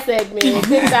that segment.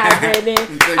 Good job, Brandon.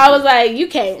 I was like, you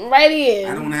came right in.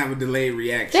 I don't have a delayed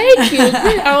reaction. Thank you.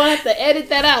 I don't have to edit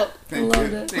that out. Thank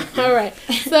you. All right.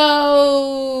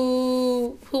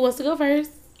 So, who wants to go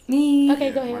first? Me.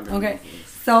 Okay, go ahead. Okay.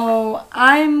 So,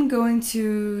 I'm going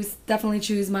to definitely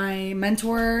choose my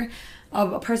mentor,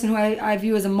 of a person who I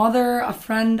view as a mother, a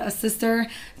friend, a sister,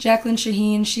 Jacqueline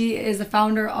Shaheen. She is the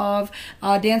founder of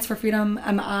Dance for Freedom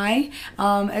MI.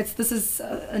 This is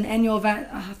an annual event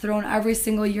thrown every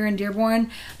single year in Dearborn,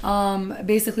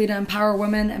 basically to empower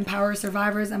women, empower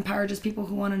survivors, empower just people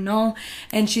who want to know.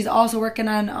 And she's also working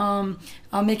on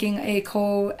making a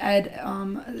co-ed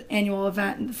annual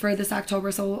event for this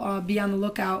October, so be on the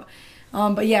lookout.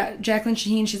 But yeah, Jacqueline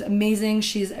Shaheen, she's amazing.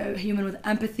 She's a human with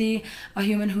empathy, a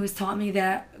human who has taught me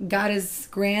that God is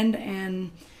grand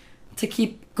and to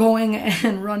keep going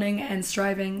and running and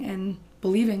striving and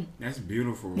believing. That's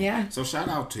beautiful. Yeah. So shout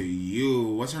out to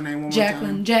you. What's her name one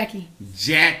Jacqueline, more time?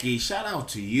 Jackie, shout out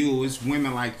to you. It's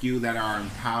women like you that are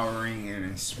empowering and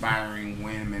inspiring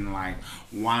women like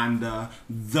Wanda,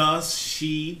 thus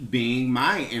she being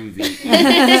my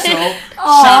MVP. So shout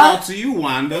out to you,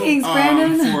 Wanda. Thanks,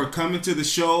 Brandon. For coming to the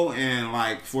show and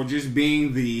like for just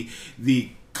being the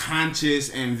conscious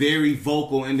and very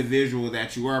vocal individual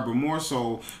that you are, but more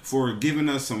so for giving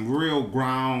us some real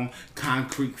ground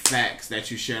concrete facts that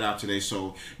you shared out today.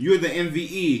 So you're the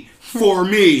MVE for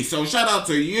me. So shout out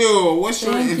to you. What's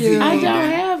your MVE? I don't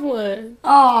have one.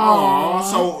 Oh,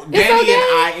 so Danny and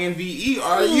I MVE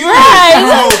are you. Right.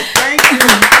 So thank you.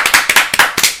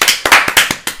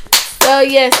 So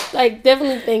yes, like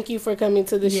definitely thank you for coming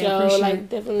to the show. Like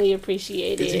definitely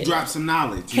appreciate it. Did you drop some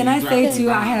knowledge? Can I say too?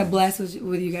 I had a blast with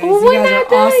you guys. Well, you guys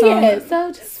are awesome. Yet,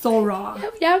 so raw.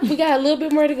 Yep, we got a little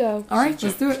bit more to go. All right,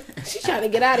 let's do it. She's trying to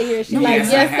get out of here. She's I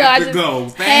just had a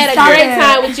great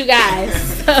time with you guys.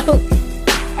 So,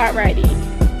 alrighty.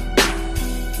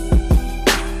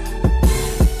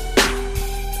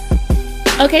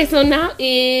 Okay, so now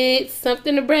it's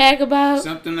something to brag about.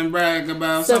 Something to brag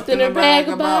about. Something to brag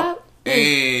about.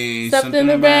 Hey, Something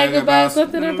to brag about,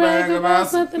 something to brag about,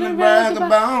 something to brag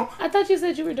about. I thought you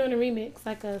said you were doing a remix,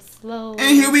 like a slow.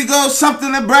 And here we go,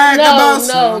 something to brag about.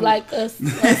 No, like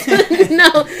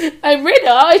no, like Brandon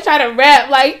always try to rap.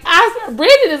 Like I swear,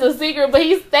 Brandon is a singer, but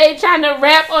he stayed trying to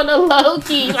rap on the low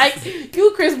key. Like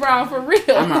you, Chris Brown, for real.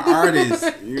 I'm an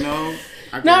artist, you know.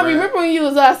 I remember when you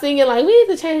was singing like we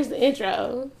need to change the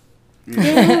intro.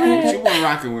 Yeah. You weren't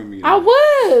rocking with me. Though. I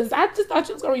was. I just thought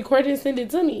you was gonna record it and send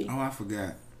it to me. Oh, I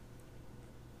forgot.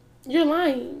 You're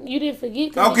lying. You didn't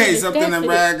forget. Okay, something to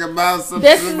brag about. Something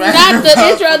That's to brag not about. the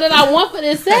intro that I want for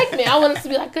this segment. I want it to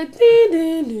be like a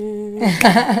doo-doo-doo.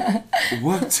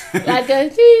 What? Like a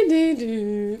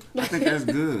doo-doo-doo. I think that's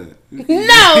good.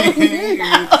 No.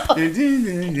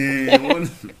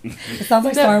 It sounds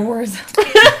like Star Wars.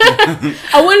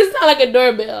 I want it to sound like a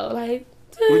doorbell. Like.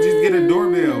 We'll just get a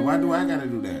doorbell. Why do I gotta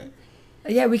do that?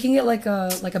 Yeah, we can get like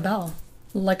a bell,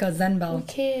 like a Zen bell.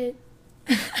 Kid.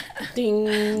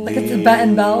 Ding. Like a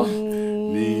Tibetan bell.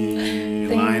 Ding.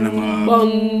 Line them up.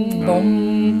 Boom.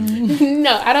 Boom.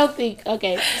 No, I don't think.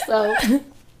 Okay, so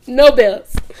no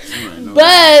bells. Right, no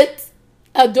But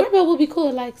a doorbell would be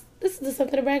cool. Like, this is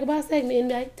something to brag about segment. And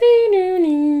be like, ding, ding,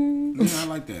 ding. Yeah, I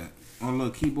like that. On a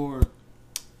little keyboard.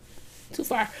 Too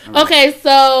far. Okay,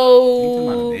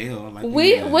 so Like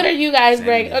what are you guys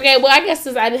bragging? Okay, well, I guess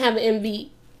since I didn't have an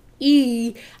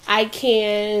MVE, I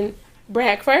can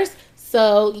brag first.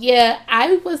 So, yeah,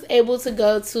 I was able to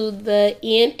go to the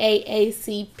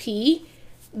NAACP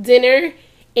dinner,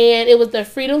 and it was the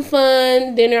Freedom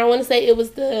Fund dinner. I want to say it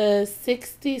was the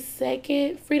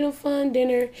 62nd Freedom Fund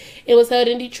dinner. It was held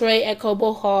in Detroit at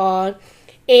Cobo Hall,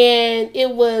 and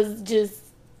it was just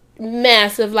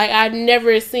massive. Like, I've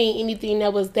never seen anything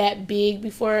that was that big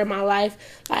before in my life.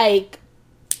 Like,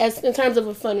 as in terms of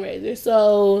a fundraiser.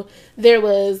 So there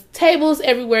was tables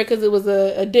everywhere because it was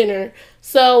a dinner.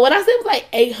 So when I say it was like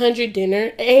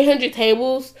 800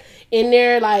 tables in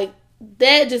there, like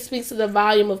that just speaks to the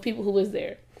volume of people who was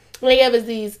there. And they gave us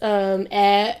these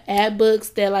ad books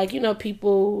that, like, you know,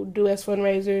 people do as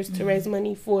fundraisers to raise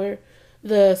money for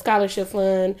the scholarship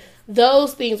fund.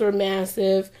 Those things were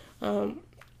massive.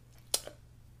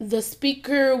 The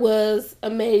speaker was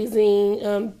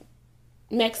amazing.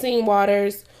 Maxine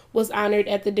Waters was honored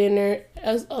at the dinner,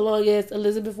 along as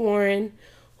Elizabeth Warren,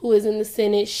 who is in the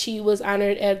Senate. She was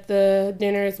honored at the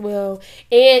dinner as well.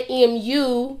 And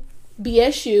EMU,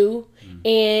 BSU,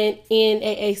 and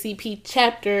NAACP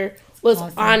chapter was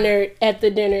honored at the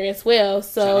dinner as well.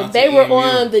 So they were EMU.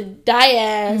 On the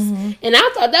dais, and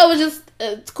I thought that was just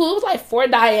cool. It was like 4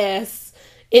 dais.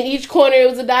 In each corner, it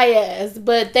was a dais,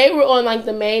 but they were on like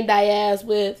the main dais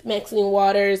with Maxine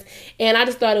Waters, and I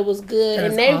just thought it was good.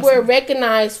 And they were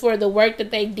recognized for the work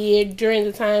that they did during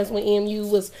the times when EMU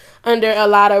was under a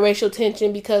lot of racial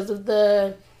tension because of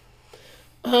the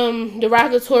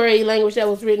derogatory language that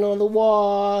was written on the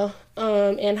wall,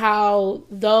 and how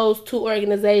those two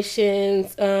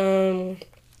organizations,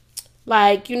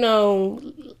 like, you know,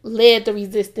 led the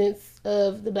resistance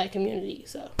of the Black community.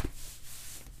 So.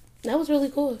 That was really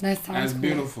cool. That's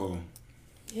beautiful.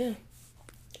 Yeah.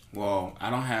 Well, I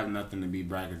don't have nothing to be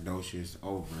braggadocious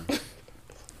over.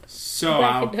 So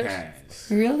I'll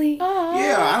pass. Really?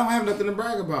 Yeah, I don't have nothing to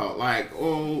brag about. Like,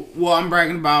 well, I'm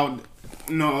bragging about...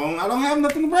 No, I don't have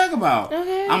nothing to brag about.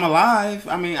 Okay. I'm alive.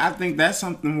 I mean, I think that's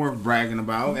something worth bragging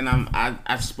about. And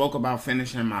I spoke about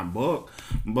finishing my book,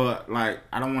 but, like,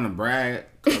 I don't want to brag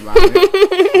about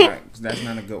it. Like, that's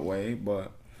not a good way,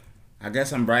 but... I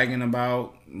guess I'm bragging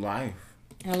about life.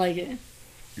 I like it.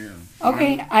 Yeah.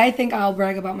 Okay, I think I'll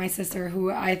brag about my sister,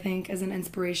 who I think is an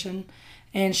inspiration.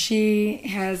 And she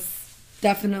has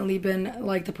definitely been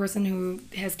like the person who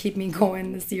has kept me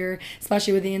going this year,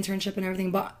 especially with the internship and everything.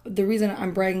 But the reason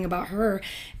I'm bragging about her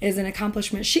is an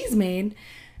accomplishment she's made.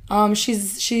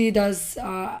 She does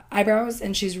eyebrows,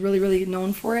 and she's really, really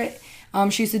known for it.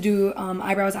 She used to do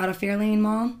eyebrows out of Fairlane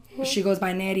Mall. She goes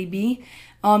by Natty B.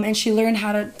 And she learned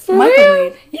how to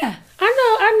microblade. Yeah.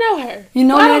 I know her. You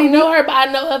know, I don't know her, but I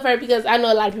know of her because I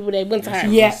know a lot of people that went to her.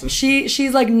 Yeah,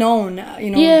 she's like known. You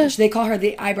know, yeah. They call her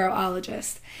the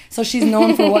eyebrowologist. So she's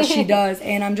known for what she does,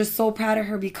 and I'm just so proud of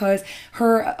her because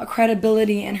her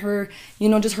credibility and her, you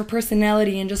know, just her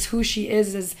personality and just who she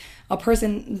is a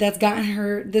person that's gotten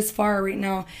her this far right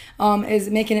now, is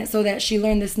making it so that she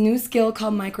learned this new skill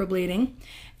called microblading.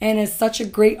 and is such a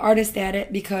great artist at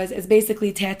it because it's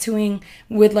basically tattooing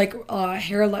with like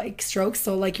hair like strokes.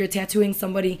 So like you're tattooing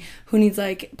somebody who needs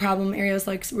like problem areas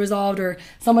like resolved, or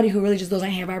somebody who really just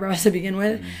doesn't have eyebrows to begin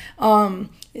with.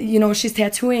 You know, she's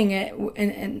tattooing it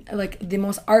in like the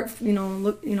most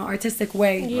artistic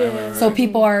way. Yeah. So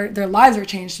people their lives are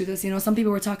changed through this. You know, some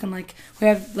people were talking like who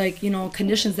have like, you know,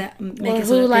 conditions that make it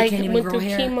so that they can't even went grow through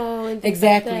hair. Chemo and things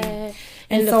Exactly. like that.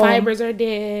 And And the so, fibers are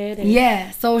dead. And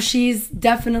yeah, so she's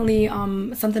definitely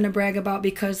something to brag about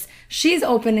because she's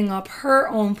opening up her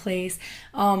own place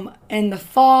in the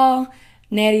fall.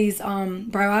 Natty's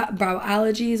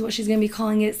Browology is what she's gonna be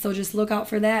calling it. So just look out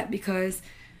for that because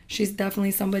she's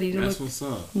definitely somebody to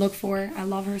look for. I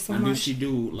love her so much. Does she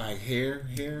do like hair?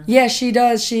 Yeah, she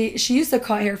does. She used to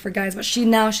cut hair for guys, but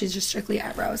she's just strictly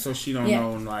eyebrows. So she don't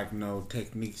know like no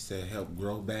techniques to help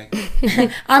grow back.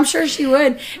 I'm sure she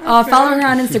would. Follow her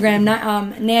on Instagram,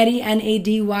 Natty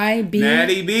NADYB.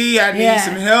 Natty B, I need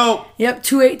some help. Yep,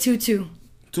 2822.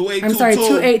 2822. I'm sorry,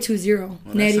 2820.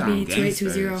 Well, Natty B,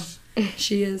 2820.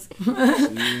 She is.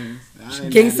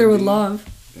 Gangster with love.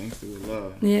 Gangster with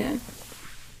love. Yeah.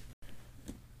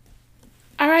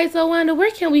 all right, so Wanda, where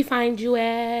can we find you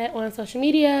at on social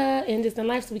media and just in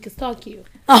life so we can stalk you?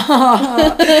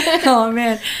 Oh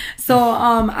man. So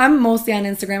I'm mostly on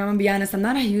Instagram. I'm gonna be honest. I'm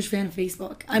not a huge fan of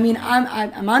Facebook. I mean,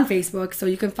 I'm on Facebook, so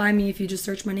you can find me if you just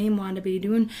search my name, Wanda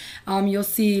Beydoun. You'll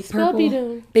see Spell purple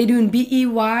Beydoun. Beydoun,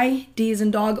 BEYD as in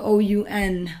dog,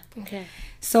 OUN. Okay.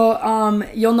 So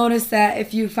you'll notice that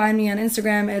if you find me on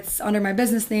Instagram, it's under my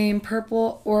business name,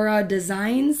 Purple Aura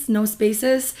Designs, no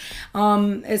spaces.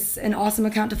 It's an awesome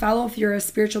account to follow if you're a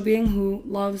spiritual being who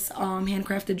loves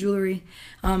handcrafted jewelry.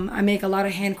 I make a lot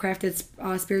of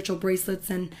handcrafted spiritual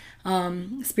bracelets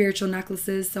and spiritual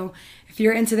necklaces. So if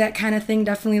you're into that kind of thing,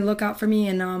 definitely look out for me.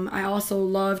 And I also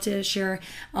love to share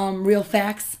real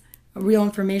facts, real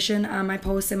information on my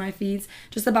posts and my feeds,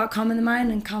 just about calming the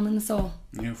mind and calming the soul.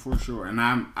 Yeah, for sure. And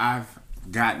I've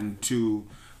gotten 2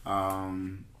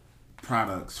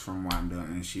 products from Wanda,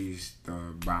 and she's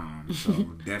the bomb. So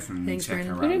definitely Thanks, check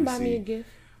Brandon. her You out. didn't And buy me a see. gift.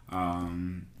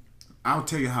 I'll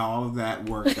tell you how all of that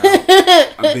worked out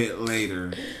a bit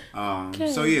later.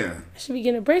 So yeah. I should be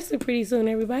getting a bracelet pretty soon,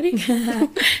 everybody.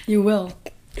 You will.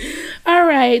 All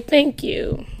right, thank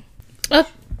you.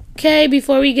 Okay,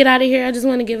 before we get out of here, I just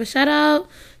want to give a shout out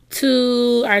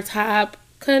to our top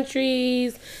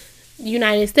countries: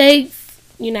 United States,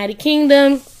 United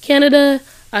Kingdom, Canada,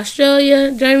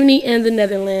 Australia, Germany, and the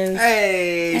Netherlands.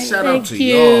 Hey, shout out to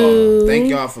you. y'all. Thank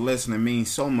y'all for listening. It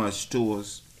means so much to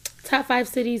us. Top 5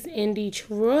 cities in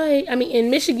in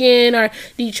Michigan are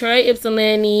Detroit,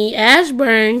 Ypsilanti,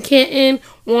 Ashburn, Kenton,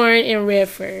 Warren, and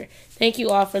Redford. Thank you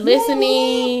all for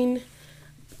listening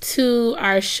to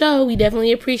our show. We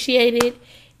definitely appreciate it.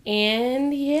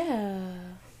 And yeah.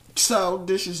 So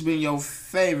this has been your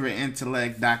favorite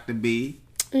intellect, Dr. B.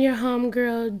 Your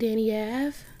homegirl, Danny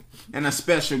Ave. And a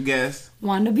special guest.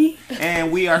 Wanda B.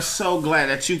 And we are so glad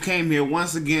that you came here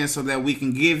once again so that we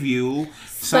can give you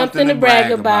Something to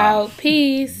brag about.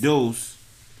 Peace. Deuce.